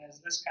 And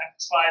as this kind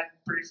of slide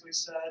briefly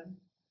said,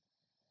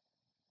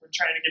 we're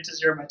trying to get to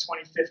zero by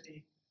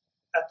 2050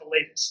 at the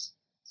latest.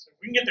 So if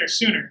we can get there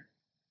sooner,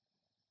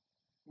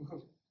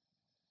 woohoo.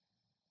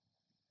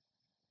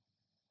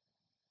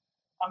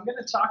 I'm going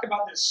to talk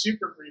about this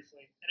super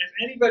briefly, and if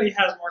anybody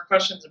has more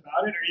questions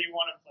about it, or you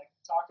want to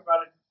talk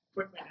about it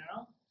quickly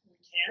now, we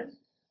can.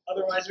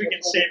 Otherwise, we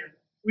can save it.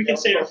 We can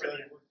save it for the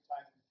end.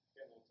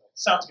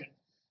 Sounds good.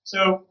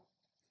 So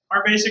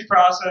our basic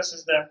process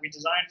is that we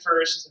design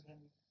first, and then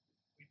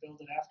we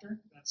build it after.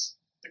 That's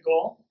the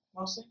goal,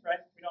 mostly, right?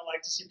 We don't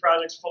like to see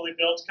projects fully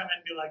built come in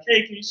and be like,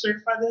 hey, can you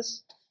certify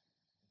this?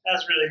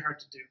 That's really hard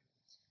to do.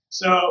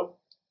 So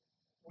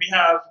we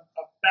have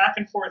a back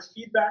and forth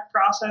feedback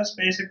process,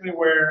 basically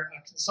where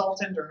a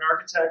consultant or an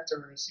architect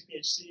or a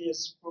CPHC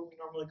is what we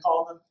normally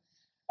call them.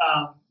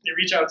 They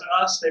reach out to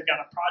us. They've got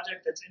a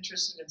project that's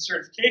interested in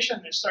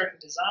certification. They're starting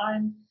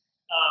design,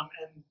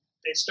 and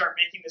they start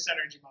making this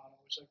energy model,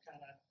 which I've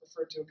kind of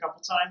referred to a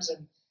couple times.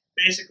 And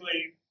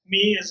basically,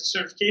 me as a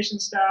certification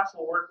staff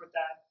will work with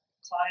that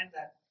client,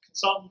 that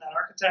consultant, that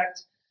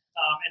architect,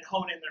 and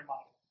hone in their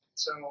model.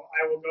 So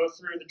I will go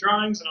through the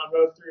drawings and I'll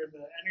go through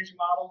the energy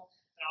model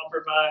and I'll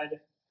provide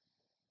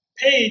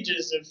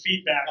pages of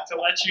feedback to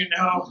let you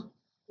know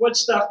which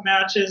stuff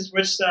matches,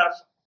 which stuff,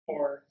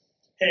 or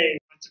hey,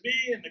 want to be,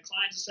 and the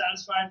client is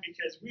satisfied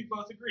because we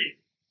both agreed.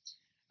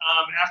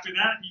 After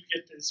that, you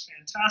get this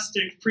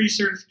fantastic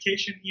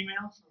pre-certification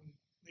email from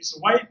Lisa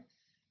White,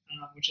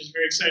 which is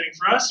very exciting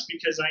for us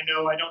because I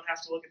know I don't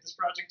have to look at this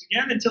project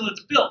again until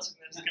it's built, and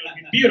then it's going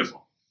to be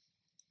beautiful.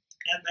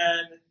 And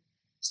then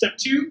step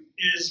 2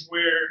 is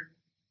where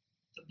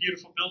the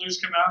beautiful builders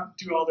come out,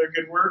 do all their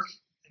good work,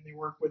 and they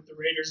work with the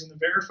raters and the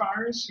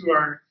verifiers, who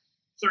are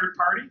third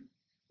party,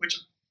 which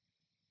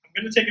I'm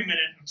going to take a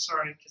minute. I'm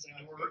sorry because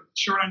I know we're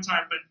short on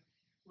time, but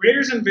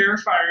raters and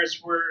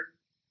verifiers were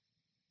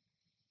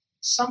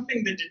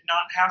something that did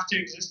not have to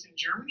exist in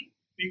Germany,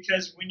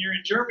 because when you're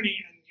in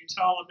Germany and you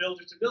tell a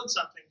builder to build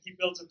something, he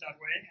builds it that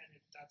way, and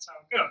that's how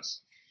it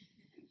goes.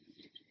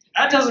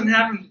 That doesn't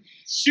happen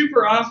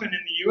super often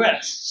in the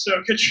US.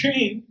 So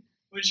Katrine,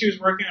 when she was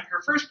working on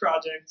her first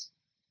project,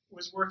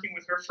 was working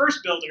with her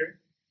first builder,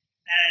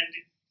 and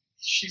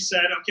she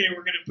said, okay,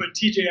 we're going to put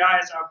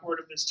TJIs outboard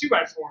of this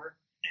 2x4.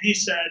 And he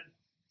said,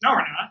 no, we're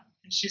not.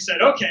 And she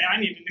said, okay, I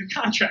need a new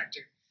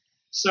contractor.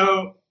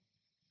 So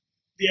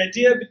the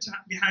idea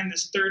behind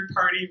this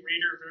third-party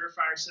rater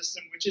verifier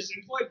system, which is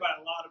employed by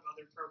a lot of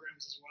other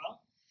programs as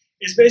well,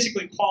 is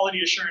basically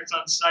quality assurance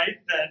on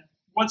site that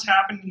what's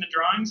happened in the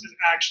drawings is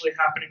actually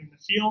happening in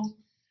the field.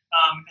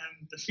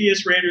 And the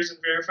PHIUS raters and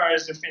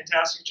verifiers do a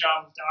fantastic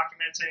job of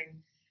documenting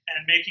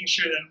and making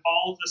sure that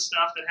all of the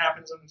stuff that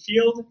happens on the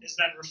field is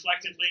then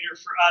reflected later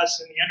for us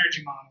in the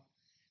energy model.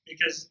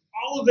 Because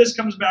all of this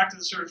comes back to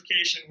the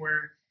certification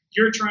where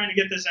you're trying to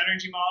get this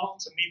energy model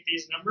to meet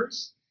these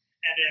numbers.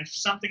 And if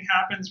something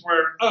happens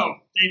where, oh,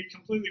 they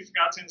completely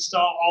forgot to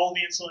install all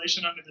the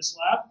insulation under the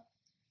slab,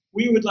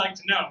 we would like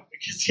to know,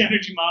 because the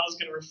energy model is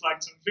going to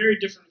reflect some very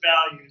different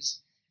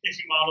values if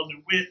you modeled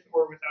it with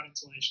or without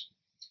insulation.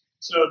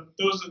 So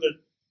those are the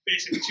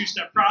basic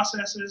 2-step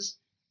processes.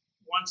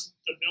 Once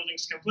the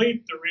building's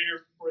complete, the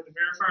rater or the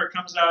verifier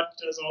comes out,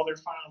 does all their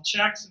final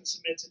checks, and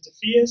submits it to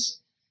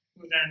PHIUS,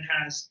 who then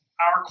has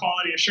our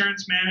quality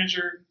assurance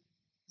manager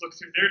look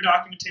through their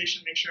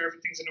documentation, make sure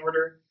everything's in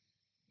order.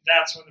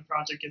 That's when the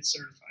project gets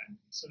certified.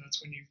 So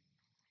that's when you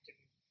can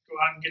go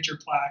out and get your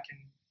plaque and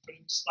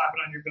slap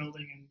it on your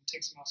building and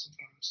take some awesome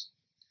photos.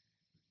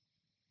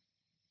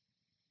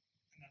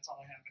 And that's all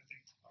I have, I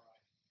think.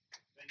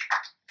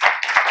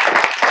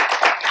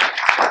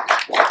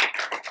 All right.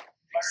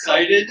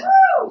 Excited?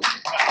 All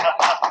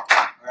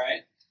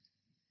right.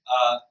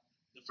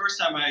 The first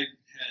time I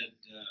had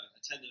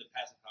attended a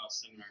Passive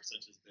House seminar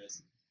such as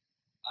this,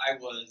 I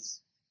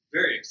was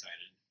very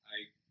excited.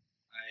 I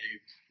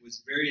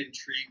was very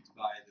intrigued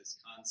by this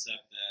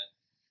concept that,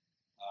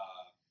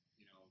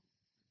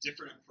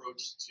 different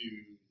approach to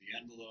the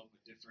envelope, a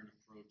different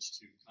approach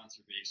to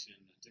conservation,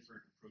 a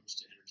different approach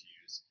to energy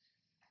use.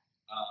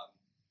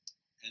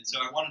 And so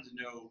I wanted to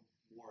know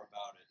more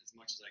about it as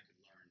much as I could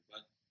learn.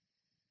 But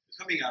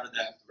coming out of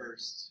that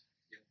first,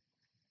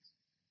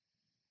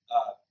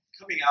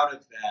 coming out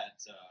of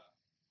that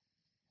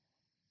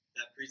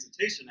that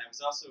presentation, I was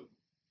also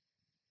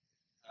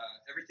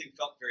everything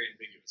felt very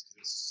ambiguous because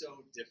it was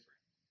so different.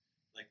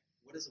 Like,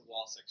 what does a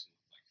wall section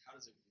look like? How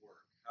does it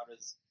work? How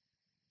does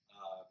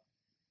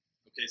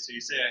okay, so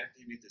you say I have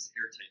to meet this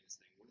air tightness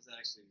thing. What does that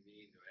actually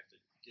mean? Do I have to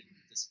get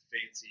this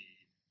fancy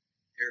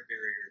air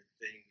barrier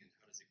thing, and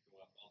how does it go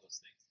up? All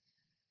those things.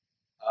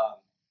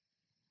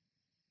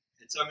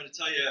 And so I'm going to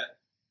tell you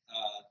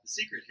the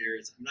secret here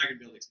is I'm not going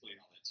to be able to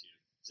explain all that to you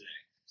today.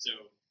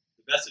 So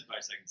the best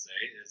advice I can say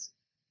is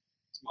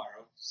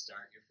tomorrow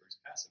start your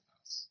first passive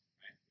house.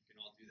 Right? We can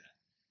all do that.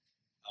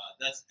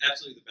 That's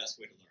absolutely the best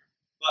way to learn.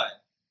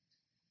 But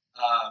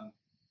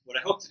what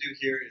I hope to do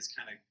here is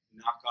kind of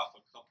knock off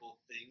a couple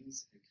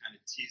things and kind of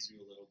tease you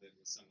a little bit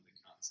with some of the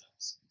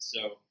concepts.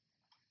 So,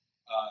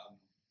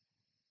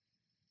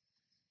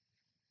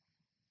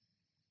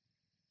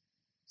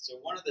 so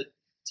one of the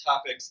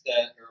topics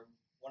that, or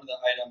one of the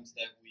items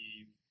that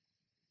we,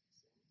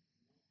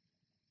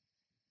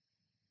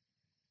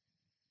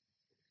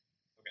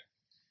 okay.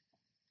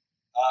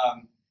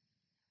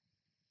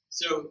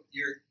 So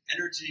your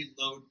energy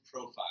load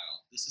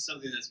profile. This is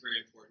something that's very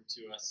important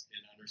to us in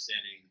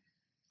understanding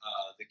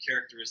the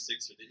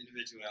characteristics or the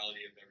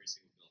individuality of every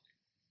single building.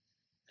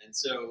 And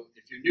so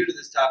if you're new to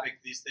this topic,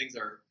 these things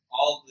are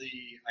all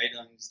the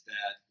items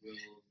that will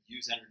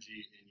use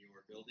energy in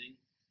your building,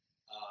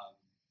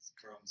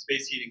 from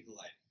space heating to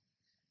lighting.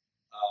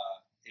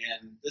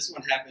 And this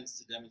one happens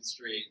to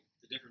demonstrate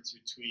the difference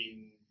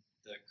between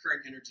the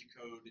current energy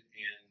code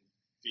and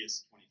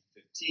PHIUS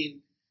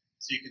 2015.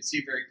 So you can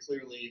see very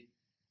clearly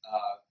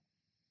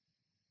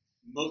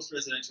most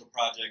residential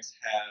projects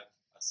have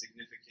a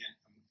significant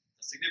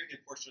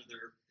portion of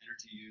their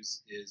energy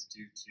use is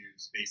due to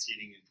space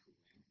heating and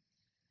cooling.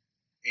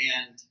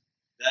 And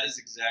that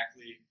is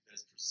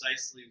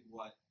precisely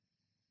what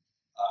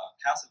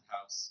Passive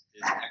House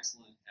is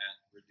excellent at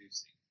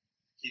reducing: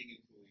 heating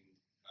and cooling,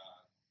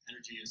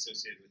 energy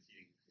associated with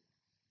heating and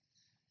cooling.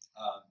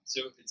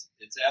 So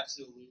it's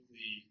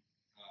absolutely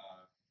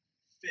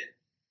fit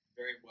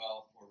very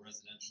well for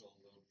residential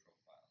load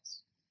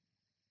profiles.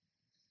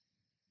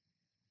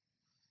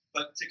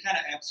 But to kind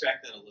of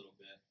abstract that a little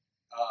bit,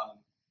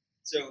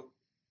 so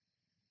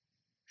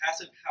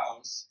passive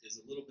house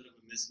is a little bit of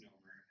a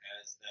misnomer,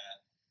 as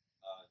that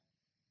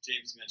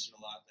James mentioned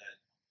a lot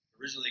that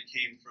originally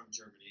came from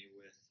Germany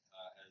with,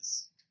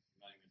 as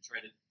I'm not even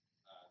trying to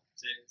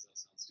say it because that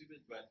sounds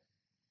stupid, but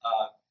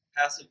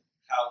passive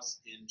house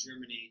in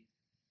Germany,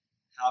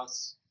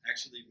 house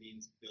actually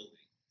means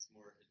building.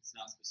 It's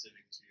not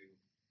specific to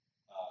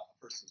a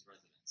person's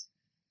residence.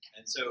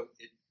 And so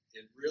it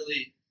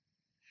really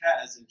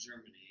has in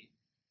Germany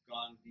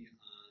gone beyond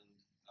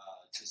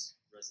just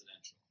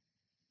residential.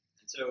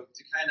 And so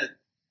to kind of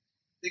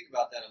think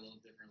about that a little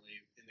differently,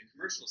 in the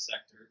commercial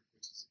sector,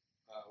 which is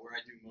where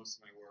I do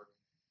most of my work,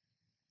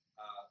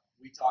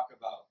 we talk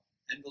about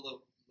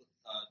envelope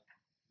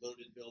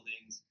loaded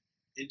buildings,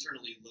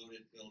 internally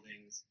loaded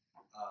buildings,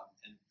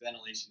 and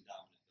ventilation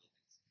dominant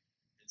buildings.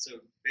 And so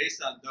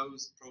based on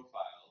those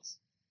profiles,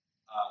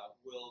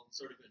 we'll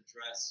sort of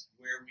address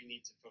where we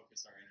need to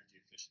focus our energy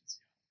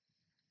efficiency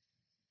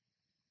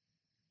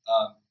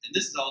on. And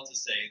this is all to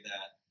say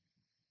that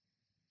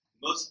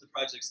most of the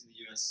projects in the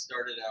US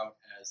started out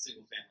as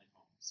single family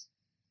homes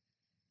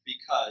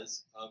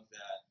because of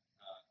that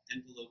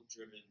envelope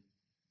driven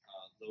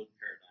load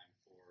paradigm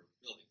for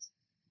buildings.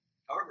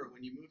 However,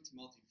 when you move to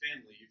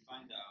multifamily, you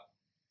find out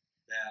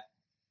that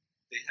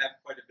they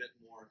have quite a bit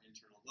more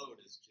internal load,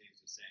 as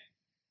James was saying.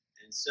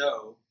 And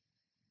so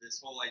this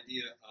whole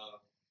idea of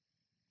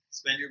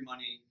spend your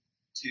money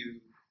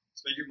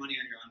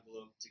on your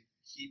envelope to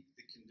keep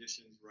the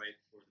conditions right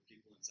for the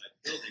people inside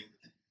the building,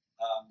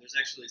 there's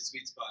actually a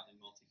sweet spot in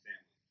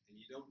multifamily. And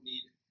you don't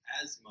need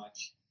as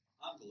much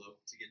envelope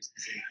to get to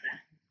the same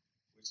point,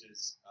 which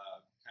is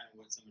kind of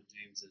what some of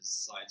James's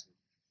slides were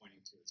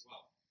pointing to as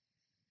well.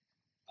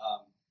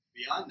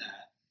 Beyond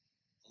that,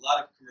 a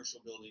lot of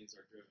commercial buildings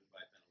are driven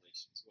by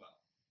ventilation as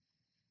well,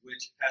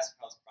 which passive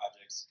house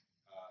projects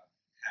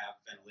have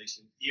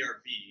ventilation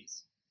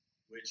ERVs,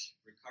 which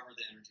recover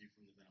the energy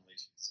from the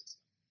ventilation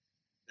system.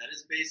 That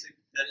is basic.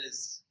 That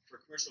is for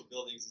commercial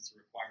buildings. It's a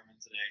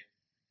requirement today.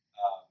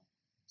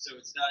 So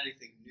it's not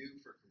anything new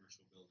for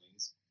commercial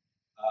buildings,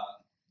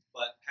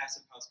 but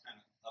passive house kind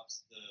of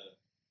ups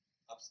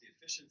the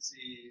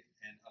efficiency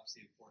and ups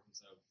the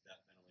importance of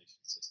that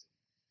ventilation system.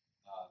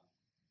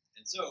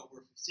 And so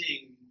we're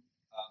seeing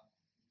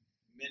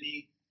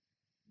many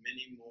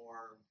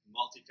more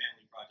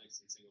multifamily projects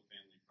and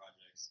single-family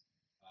projects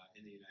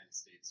in the United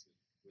States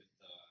with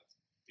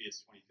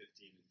PHIUS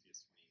 2015 and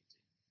PHIUS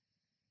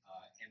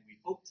 2018. And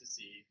we hope to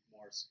see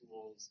more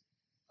schools,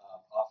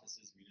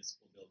 offices,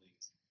 municipal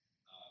buildings,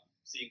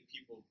 seeing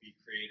people be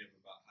creative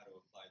about how to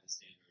apply the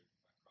standard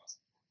across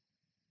the board.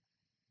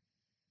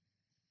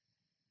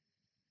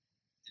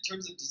 In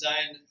terms of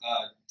design,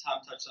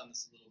 Tom touched on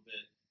this a little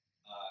bit.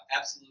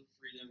 Absolute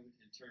freedom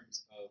in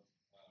terms of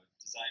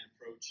design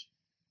approach.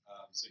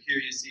 So here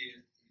you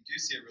do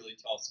see a really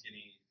tall,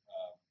 skinny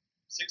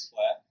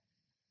 6-flat.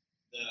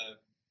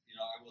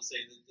 I will say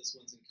that this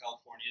one's in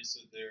California, so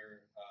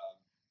their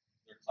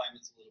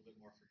climate's a little bit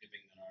more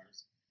forgiving than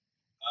ours.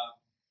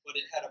 But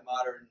it had a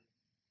modern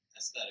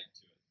aesthetic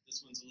to it.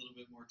 This one's a little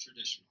bit more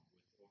traditional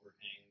with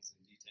overhangs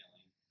and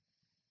detailing.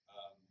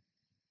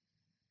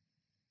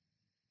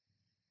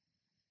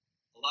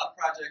 A lot of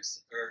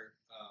projects are,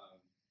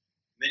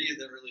 many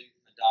of the early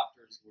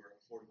adopters were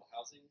affordable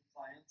housing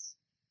clients,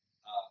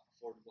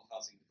 affordable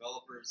housing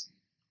developers,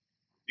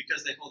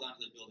 because they hold on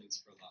to the buildings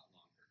for a lot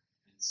longer.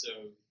 And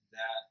so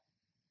that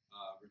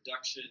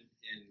reduction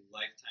in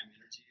lifetime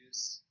energy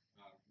use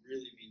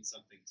really means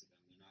something to them.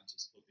 They're not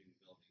just flipping the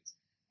buildings.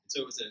 And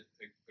so it was a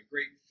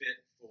great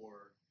fit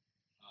for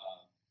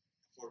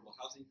affordable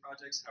housing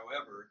projects.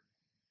 However,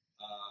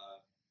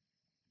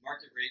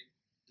 market rate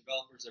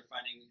developers are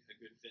finding a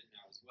good fit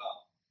now as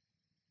well.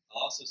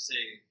 I'll also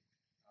say,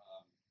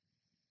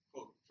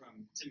 quote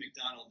from Tim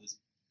McDonald is,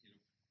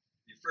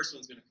 your first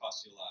one's going to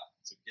cost you a lot,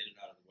 so get it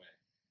out of the way.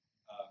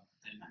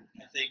 And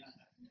I think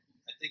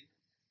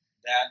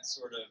that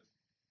sort of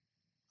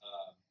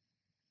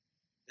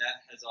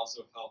that has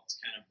also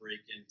helped kind of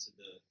break into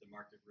the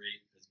market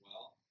rate as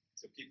well.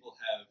 So people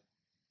have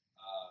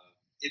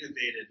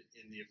innovated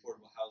in the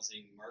affordable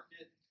housing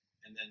market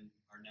and then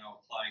are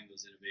now applying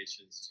those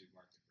innovations to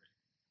market rate.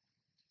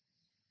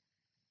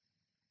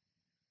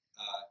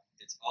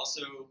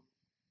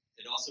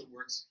 It also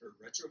works for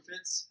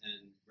retrofits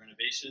and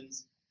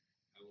renovations.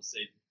 I will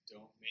say,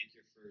 don't make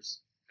your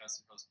first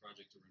passive house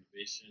project a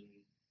renovation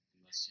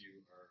unless you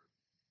are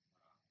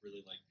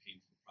really like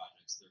painful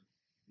projects. They're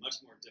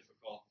much more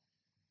difficult.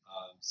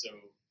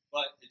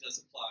 But it does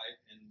apply,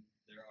 and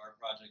there are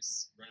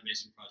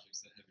renovation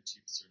projects that have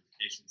achieved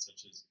certification,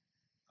 such as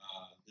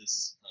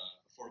this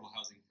affordable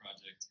housing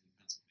project in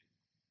Pennsylvania.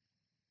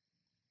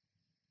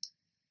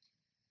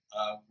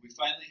 We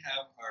finally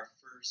have our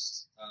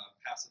first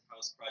passive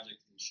house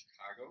project in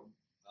Chicago.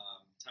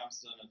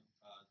 Tom's done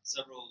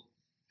several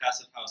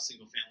passive house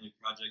single-family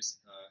projects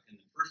in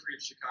the periphery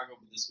of Chicago,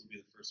 but this will be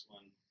the first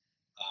one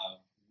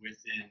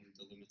within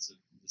the limits of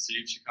the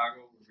city of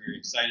Chicago. We're very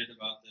excited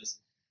about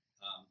this.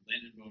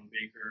 Landon Bone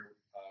Baker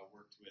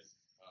worked with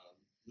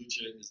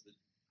Lucha is the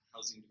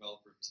housing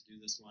developer to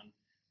do this one.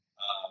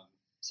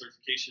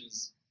 Certification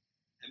is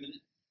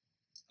imminent,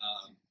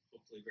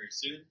 hopefully very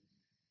soon.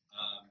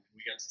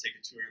 We got to take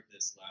a tour of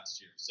this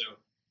last year. So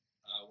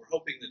we're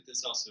hoping that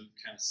this also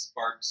kind of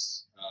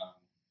sparks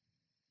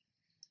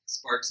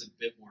a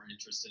bit more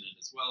interest in it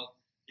as well.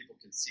 People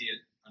can see it,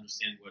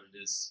 understand what it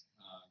is,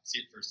 see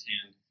it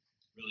firsthand,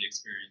 really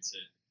experience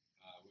it.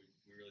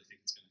 We really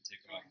think it's going to take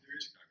off in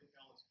Chicago.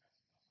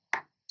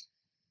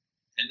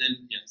 And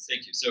then, yes,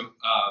 thank you. So,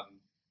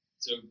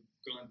 so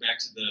going back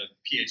to the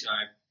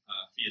PHI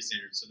PHIUS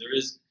standard, so there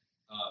is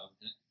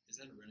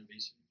that a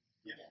renovation?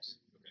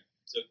 Yes. Okay.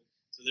 So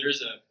there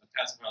is a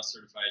passive house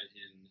certified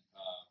in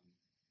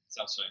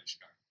South Side of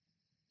Chicago.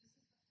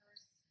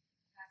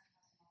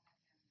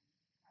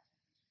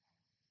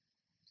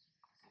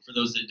 For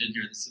those that didn't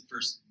hear, this is the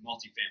first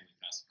multifamily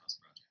passive house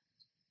project.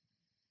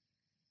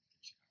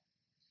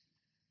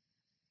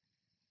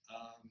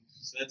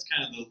 So that's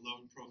kind of the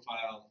load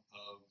profile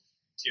of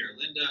Tierra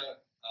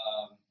Linda.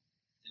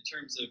 In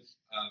terms of,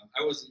 I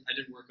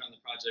didn't work on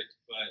the project,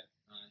 but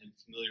I'm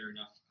familiar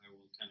enough. I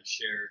will kind of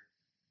share.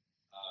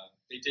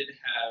 They did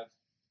have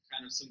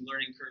kind of some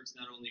learning curves,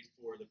 not only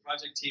for the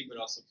project team, but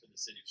also for the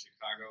city of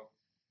Chicago.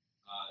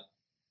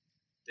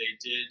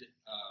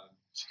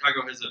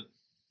 Chicago has a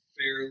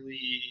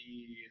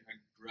fairly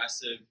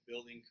aggressive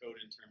building code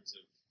in terms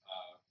of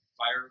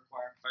fire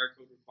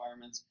code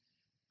requirements.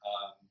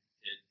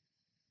 It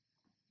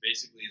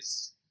basically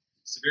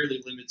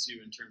severely limits you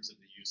in terms of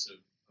the use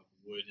of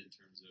wood in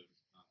terms of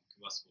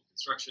combustible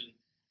construction.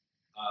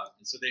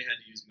 And so they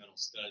had to use metal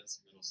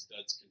studs. Metal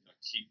studs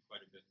conduct heat quite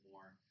a bit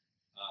more.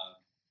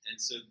 And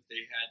so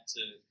they had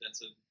to, that's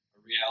a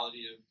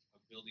reality of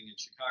building in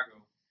Chicago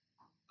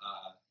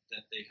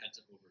that they had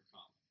to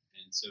overcome.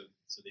 And so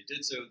they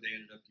did so. They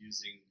ended up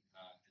using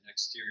an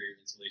exterior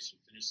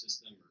insulation finish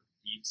system, or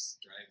EIFS,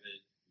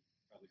 Drive-It.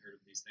 You've probably heard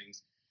of these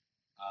things.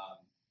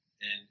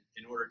 And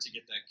in order to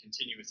get that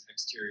continuous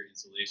exterior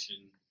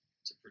insulation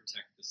to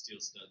protect the steel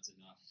studs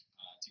enough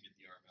to get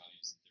the R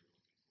values that they were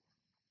looking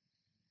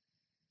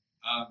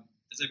for.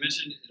 As I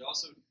mentioned, it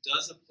also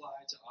does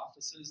apply to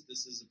offices.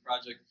 This is a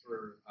project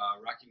for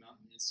Rocky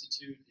Mountain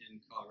Institute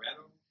in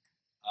Colorado.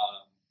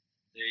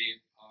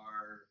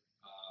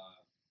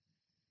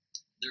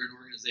 They're an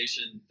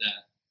organization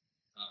that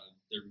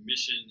their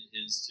mission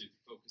is to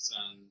focus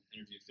on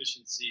energy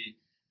efficiency.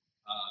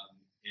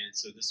 And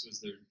so this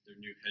was their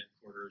new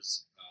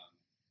headquarters,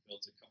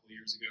 built a couple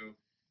years ago,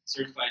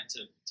 certified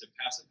to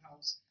Passive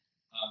House.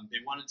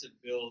 They wanted to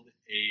build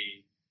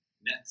a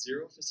net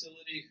zero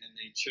facility, and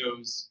they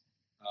chose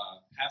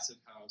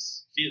Passive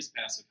House, PHIUS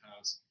Passive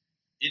House,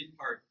 in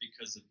part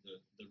because of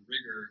the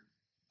rigor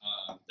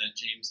that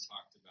James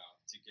talked about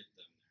to get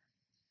them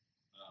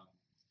there.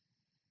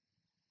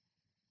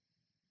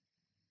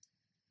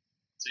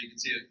 So you can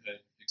see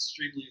an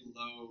extremely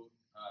low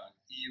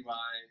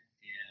EUI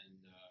and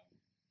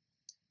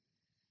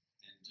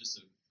just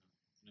an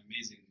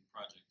amazing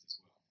project as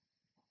well.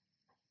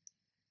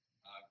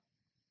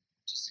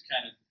 Just to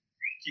kind of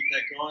keep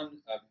that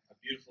going, a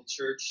beautiful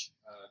church,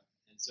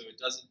 and so it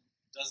does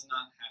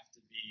not have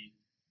to be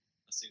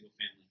a single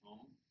family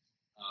home.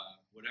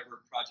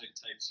 Whatever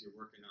project types you're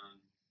working on,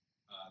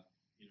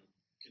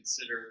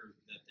 consider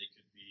that they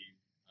could be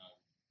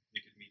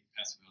they could meet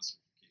passive house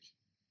certification.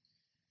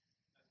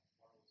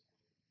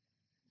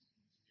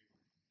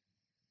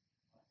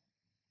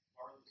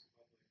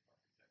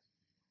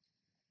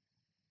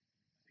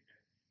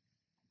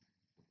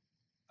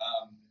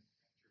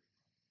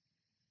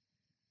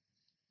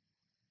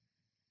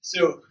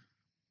 So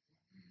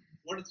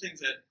one of the things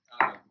that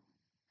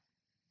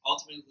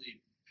ultimately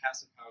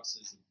Passive House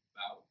is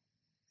about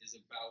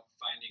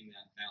finding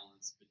that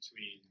balance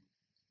between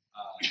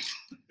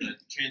the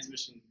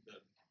transmission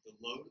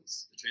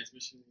loads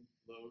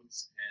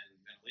and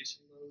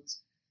ventilation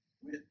loads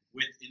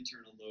with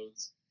internal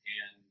loads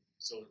and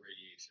solar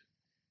radiation.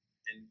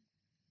 And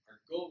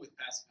our goal with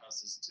Passive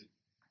House is to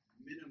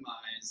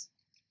minimize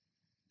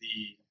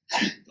the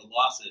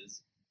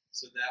losses,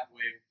 so that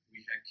way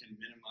we can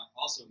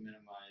also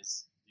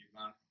minimize the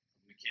amount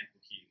of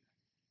mechanical heating.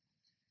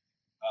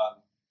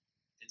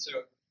 And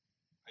so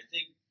I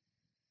think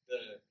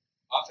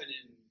often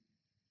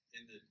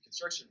in the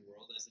construction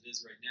world, as it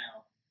is right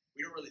now,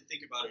 we don't really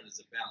think about it as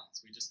a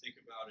balance. We just think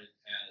about it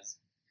as,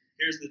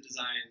 here's the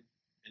design,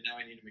 and now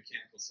I need a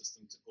mechanical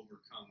system to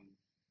overcome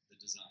the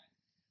design.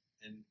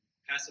 And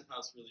Passive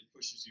House really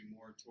pushes you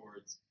more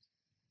towards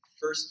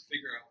first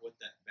figure out what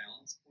that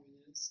balance point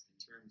is in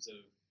terms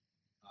of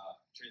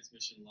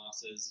transmission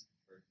losses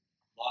or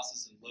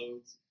losses and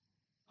loads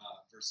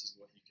versus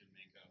what you can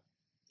make up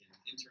in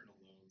internal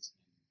loads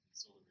and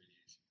solar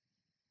radiation.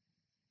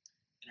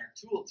 And our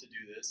tool to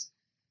do this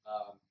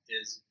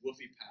is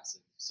Woofy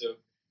Passive. So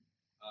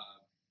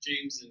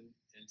James and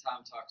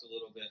Tom talked a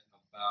little bit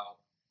about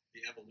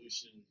the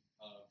evolution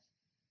of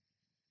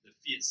the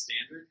PHIUS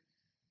standard,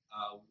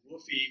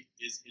 WUFI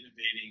is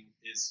innovating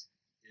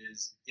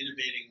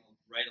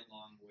right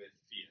along with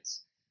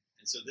PHIUS.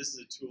 And so this is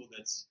a tool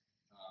that's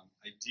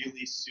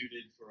ideally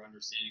suited for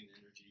understanding the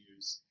energy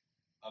use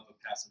of a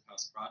passive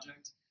house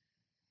project.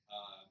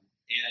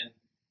 And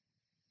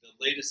the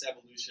latest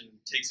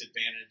evolution takes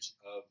advantage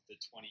of the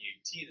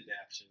 2018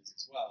 adaptations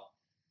as well.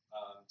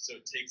 So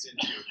it takes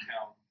into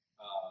account,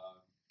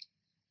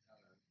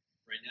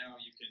 right now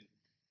you can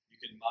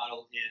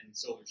model in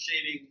solar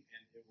shading,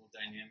 and it will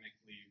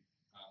dynamically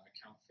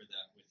account for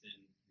that within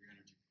your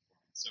energy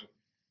performance. So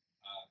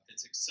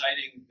it's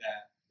exciting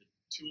that the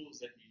tools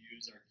that you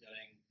use are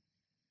getting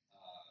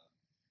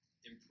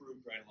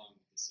improved right along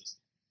with the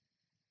system.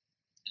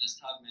 And as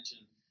Todd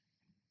mentioned,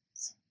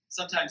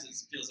 sometimes it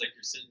feels like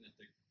you're sitting at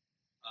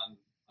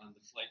on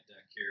the flight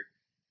deck here,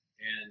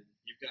 and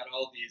you've got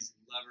all these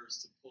levers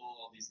to pull,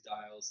 all these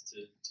dials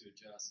to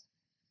adjust.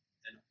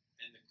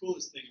 And the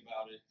coolest thing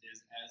about it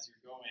is, as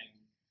you're going,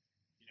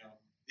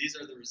 these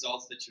are the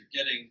results that you're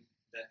getting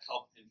that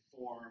help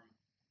inform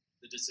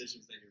the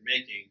decisions that you're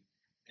making.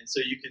 And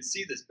so you can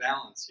see this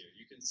balance here.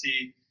 You can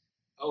see,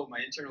 oh, my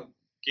internal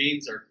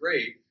gains are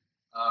great,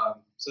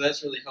 so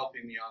that's really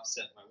helping me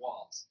offset my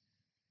walls.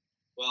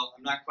 Well,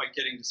 I'm not quite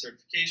getting to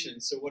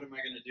certification, so what am I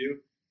going to do?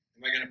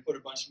 Am I going to put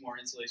a bunch more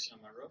insulation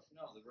on my roof?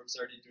 No, the roof's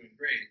already doing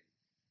great.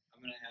 I'm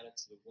going to add it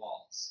to the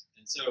walls.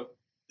 And so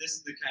this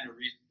is the kind of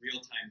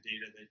real-time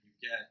data that you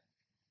get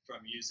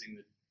from using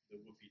the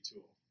WUFI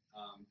tool.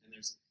 And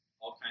there's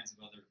all kinds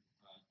of other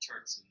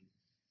charts and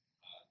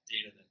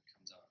data that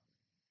comes out of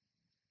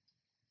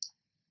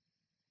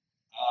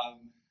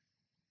it.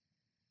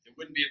 It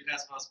wouldn't be a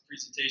passive house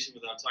presentation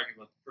without talking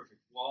about the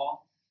perfect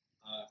wall.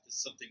 If this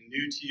is something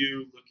new to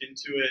you, look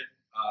into it.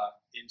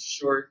 In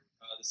short,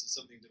 this is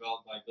something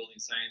developed by Building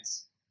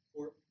Science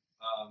Corp.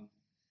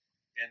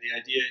 And the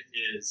idea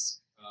is,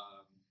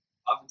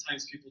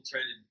 oftentimes people try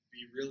to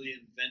be really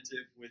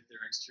inventive with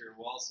their exterior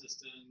wall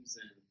systems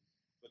and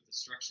put the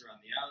structure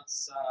on the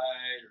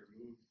outside or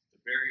move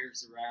the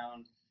barriers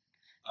around.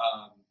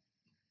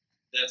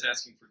 That's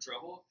asking for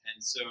trouble.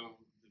 And so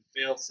the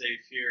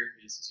fail-safe here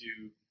is to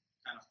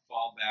kind of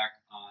fall back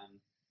on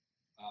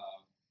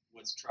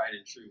what's tried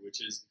and true,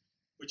 which is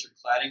put your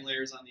cladding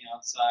layers on the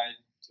outside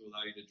to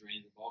allow you to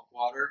drain the bulk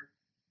water.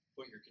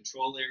 Put your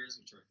control layers,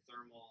 which are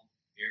thermal,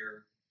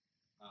 air,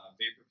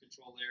 vapor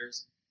control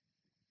layers,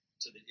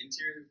 to the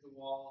interior of the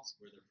walls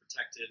where they're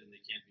protected and they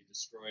can't be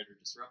destroyed or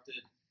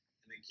disrupted,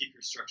 and then keep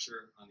your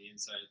structure on the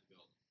inside of the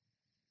building.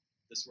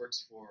 This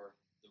works for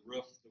the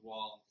roof, the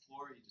wall, and the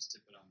floor. You just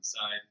tip it on the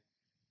side.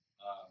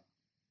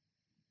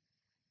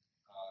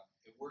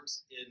 It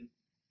works in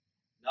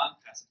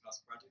non-passive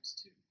house projects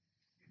too.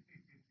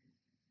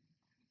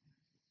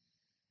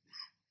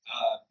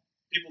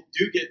 People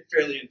do get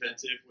fairly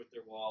inventive with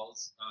their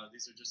walls.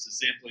 These are just a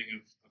sampling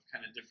of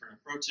kind of different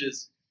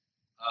approaches.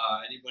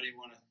 Anybody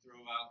want to throw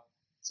out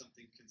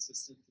something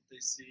consistent that they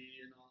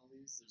see in all of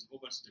these? There's a whole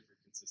bunch of different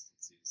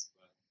consistencies,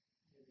 but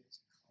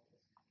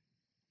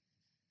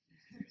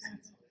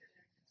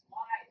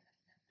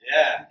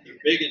yeah,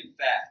 they're big and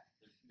fat.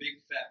 They're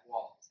big fat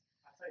walls.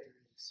 I thought you were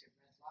going to say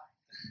red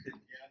line.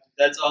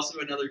 That's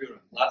also another good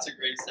one. Lots of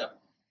great stuff.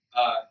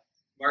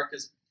 Mark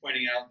is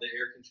pointing out the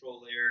air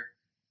control layer,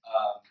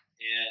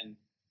 and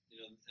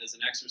as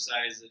an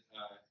exercise,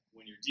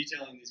 when you're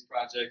detailing these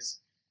projects,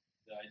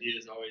 the idea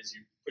is always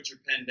you put your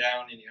pen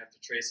down and you have to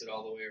trace it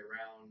all the way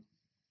around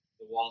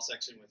the wall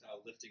section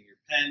without lifting your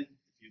pen.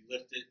 If you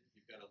lift it,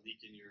 you've got a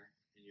leak in your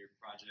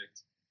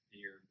project, in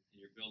your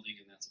building,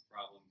 and that's a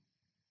problem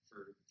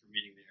for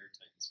meeting the air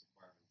tightness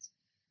requirements.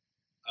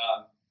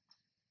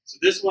 So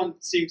this one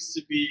seems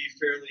to be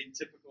fairly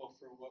typical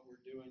for what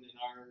we're doing in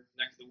our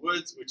neck of the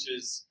woods, which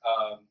is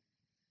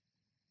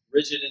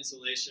rigid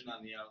insulation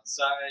on the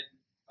outside,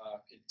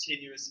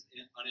 continuous,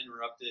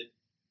 uninterrupted.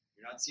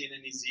 You're not seeing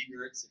any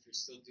Z-girts. If you're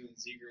still doing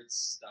Z-girts,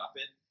 stop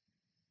it.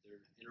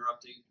 They're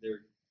interrupting.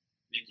 They're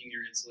making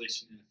your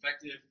insulation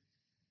ineffective.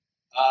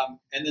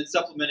 And then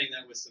supplementing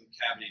that with some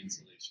cavity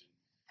insulation.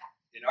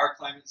 In our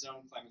climate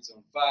zone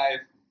 5,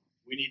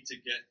 we need to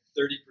get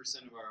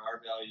 30% of our R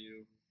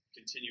value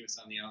continuous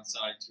on the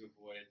outside to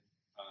avoid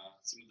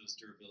some of those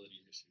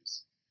durability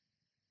issues.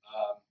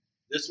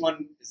 This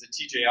one is a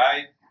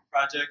TJI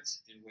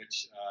project in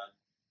which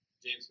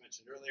James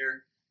mentioned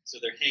earlier. So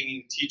they're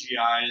hanging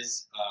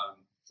TGIs,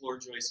 floor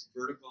joists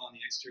vertical on the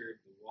exterior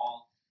of the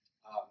wall.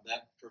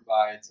 That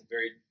provides a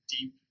very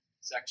deep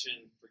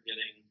section for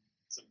getting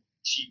some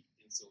cheap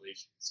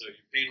insulation. So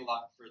you're paying a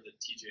lot for the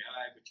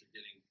TJI, but you're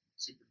getting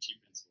super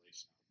cheap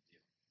insulation out of the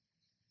deal.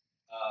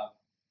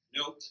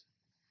 Note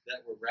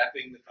that we're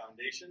wrapping the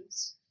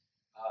foundations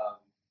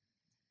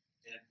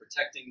and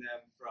protecting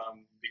them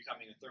from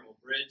becoming a thermal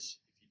bridge.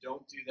 If you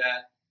don't do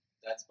that,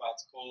 that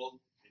spot's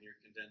cold and you're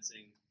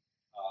condensing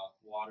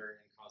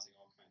water and causing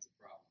all kinds of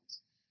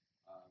problems.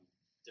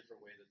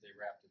 Different way that they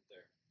wrapped it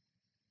there.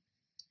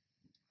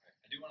 All right,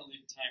 I do want to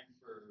leave time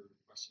for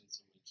questions,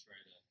 so I'm going to try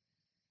to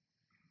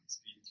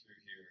speed through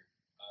here.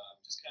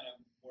 Just kind of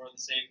more of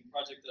the same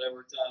project that I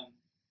worked on.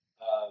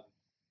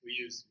 We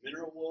use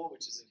mineral wool,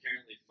 which is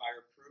inherently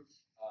fireproof.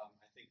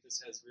 I think this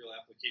has real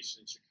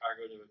application in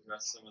Chicago to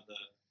address some of the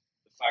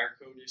fire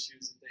code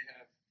issues that they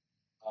have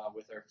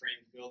with our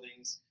framed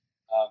buildings.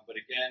 But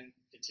again,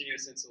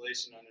 continuous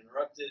insulation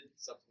uninterrupted,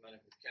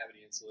 supplemented with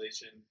cavity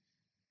insulation.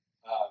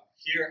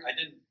 Here, I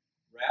didn't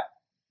wrap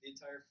the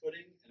entire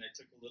footing, and I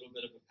took a little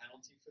bit of a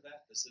penalty for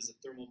that. This is a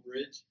thermal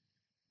bridge,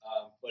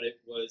 but it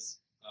was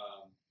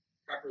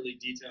properly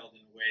detailed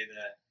in a way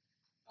that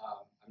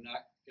I'm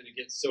not going to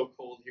get so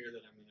cold here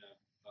that I'm going to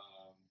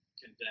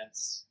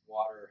condense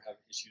water or have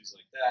issues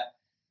like that.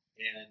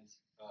 And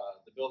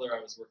the builder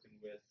I was working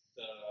with,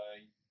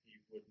 he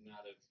would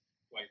not have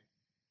quite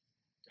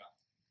got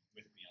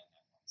with me on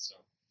that one. So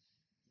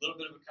a little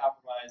bit of a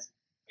compromise.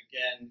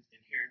 Again,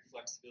 inherent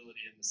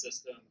flexibility in the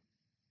system.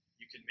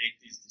 You can make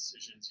these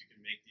decisions, you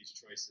can make these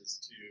choices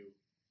to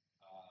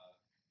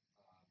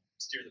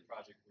steer the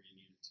project where you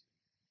need it to.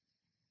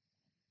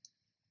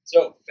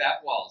 So,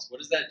 fat walls,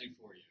 what does that do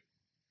for you?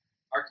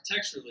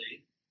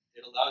 Architecturally,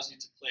 it allows you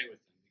to play with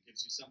them. It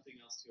gives you something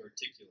else to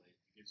articulate.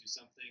 It gives you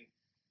something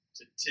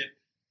to tip,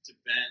 to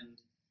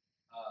bend,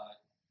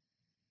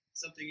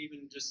 something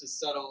even just as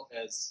subtle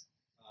as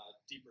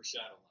deeper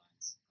shadow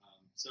lines.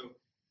 So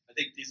I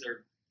think these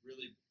are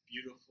really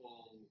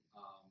beautiful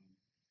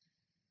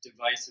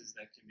devices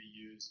that can be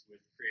used with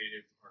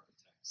creative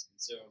architects.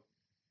 And so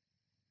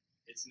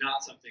it's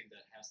not something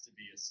that has to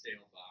be a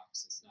stale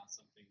box. It's not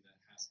something that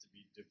has to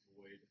be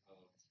devoid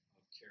of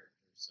character.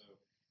 So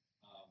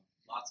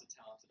lots of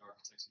talented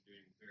architects are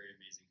doing very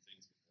amazing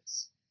things with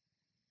this.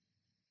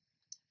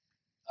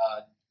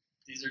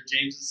 These are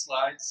James's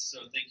slides,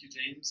 so thank you,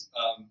 James.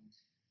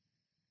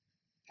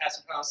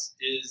 Passive House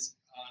is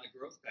on a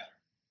growth pattern.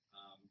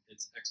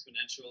 It's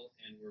exponential,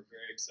 and we're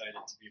very excited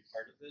to be a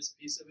part of this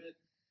piece of it.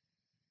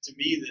 To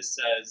me, this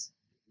says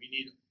we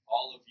need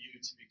all of you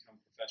to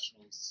become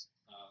professionals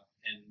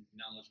and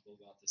knowledgeable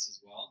about this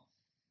as well,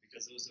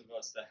 because those of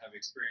us that have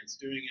experience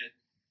doing it,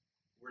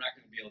 we're not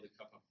going to be able to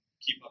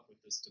keep up with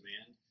this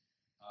demand,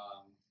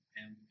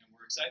 and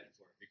we're excited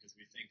for it because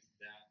we think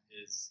that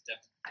is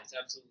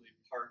absolutely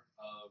part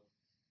of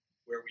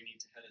where we need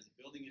to head as a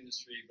building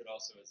industry, but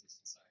also as a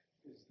society.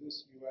 Is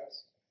this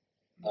U.S.?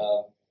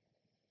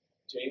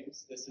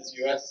 James, this is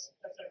U.S.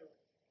 That's everywhere.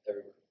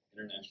 Everywhere,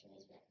 international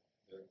as well.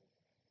 There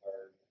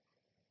are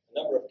a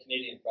number of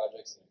Canadian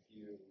projects and a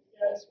few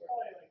Yeah, it's elsewhere.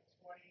 probably like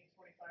 20,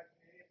 25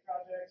 Canadian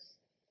projects,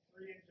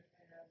 3 in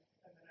Japan,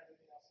 and then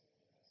everything else in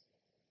the US.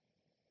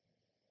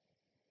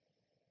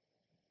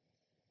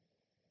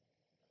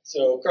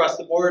 So across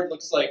the board,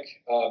 looks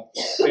like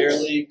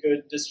fairly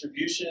good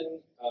distribution,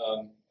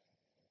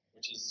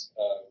 which is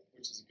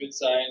a good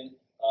sign.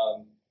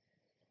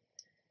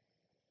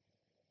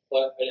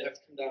 But I'd have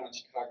to come down on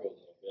Chicago a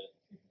little bit.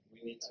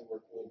 We need to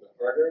work a little bit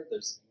harder.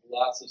 There's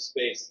lots of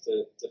space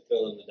to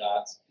fill in the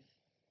dots.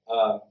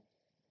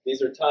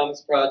 These are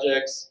Tom's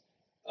projects,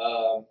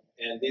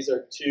 and these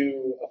are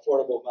 2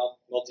 affordable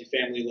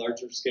multifamily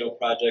larger scale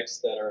projects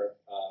that are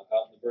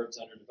out in the burbs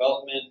under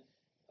development.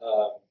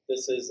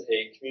 This is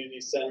a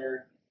community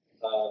center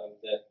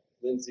that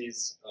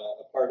Lindsay's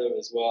a part of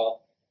as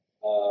well.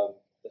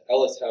 The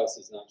Ellis House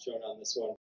is not shown on this one.